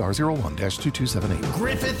MDHVACR 01-2278.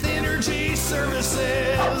 Griffith Energy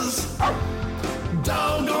Services.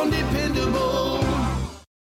 Doggone dependable.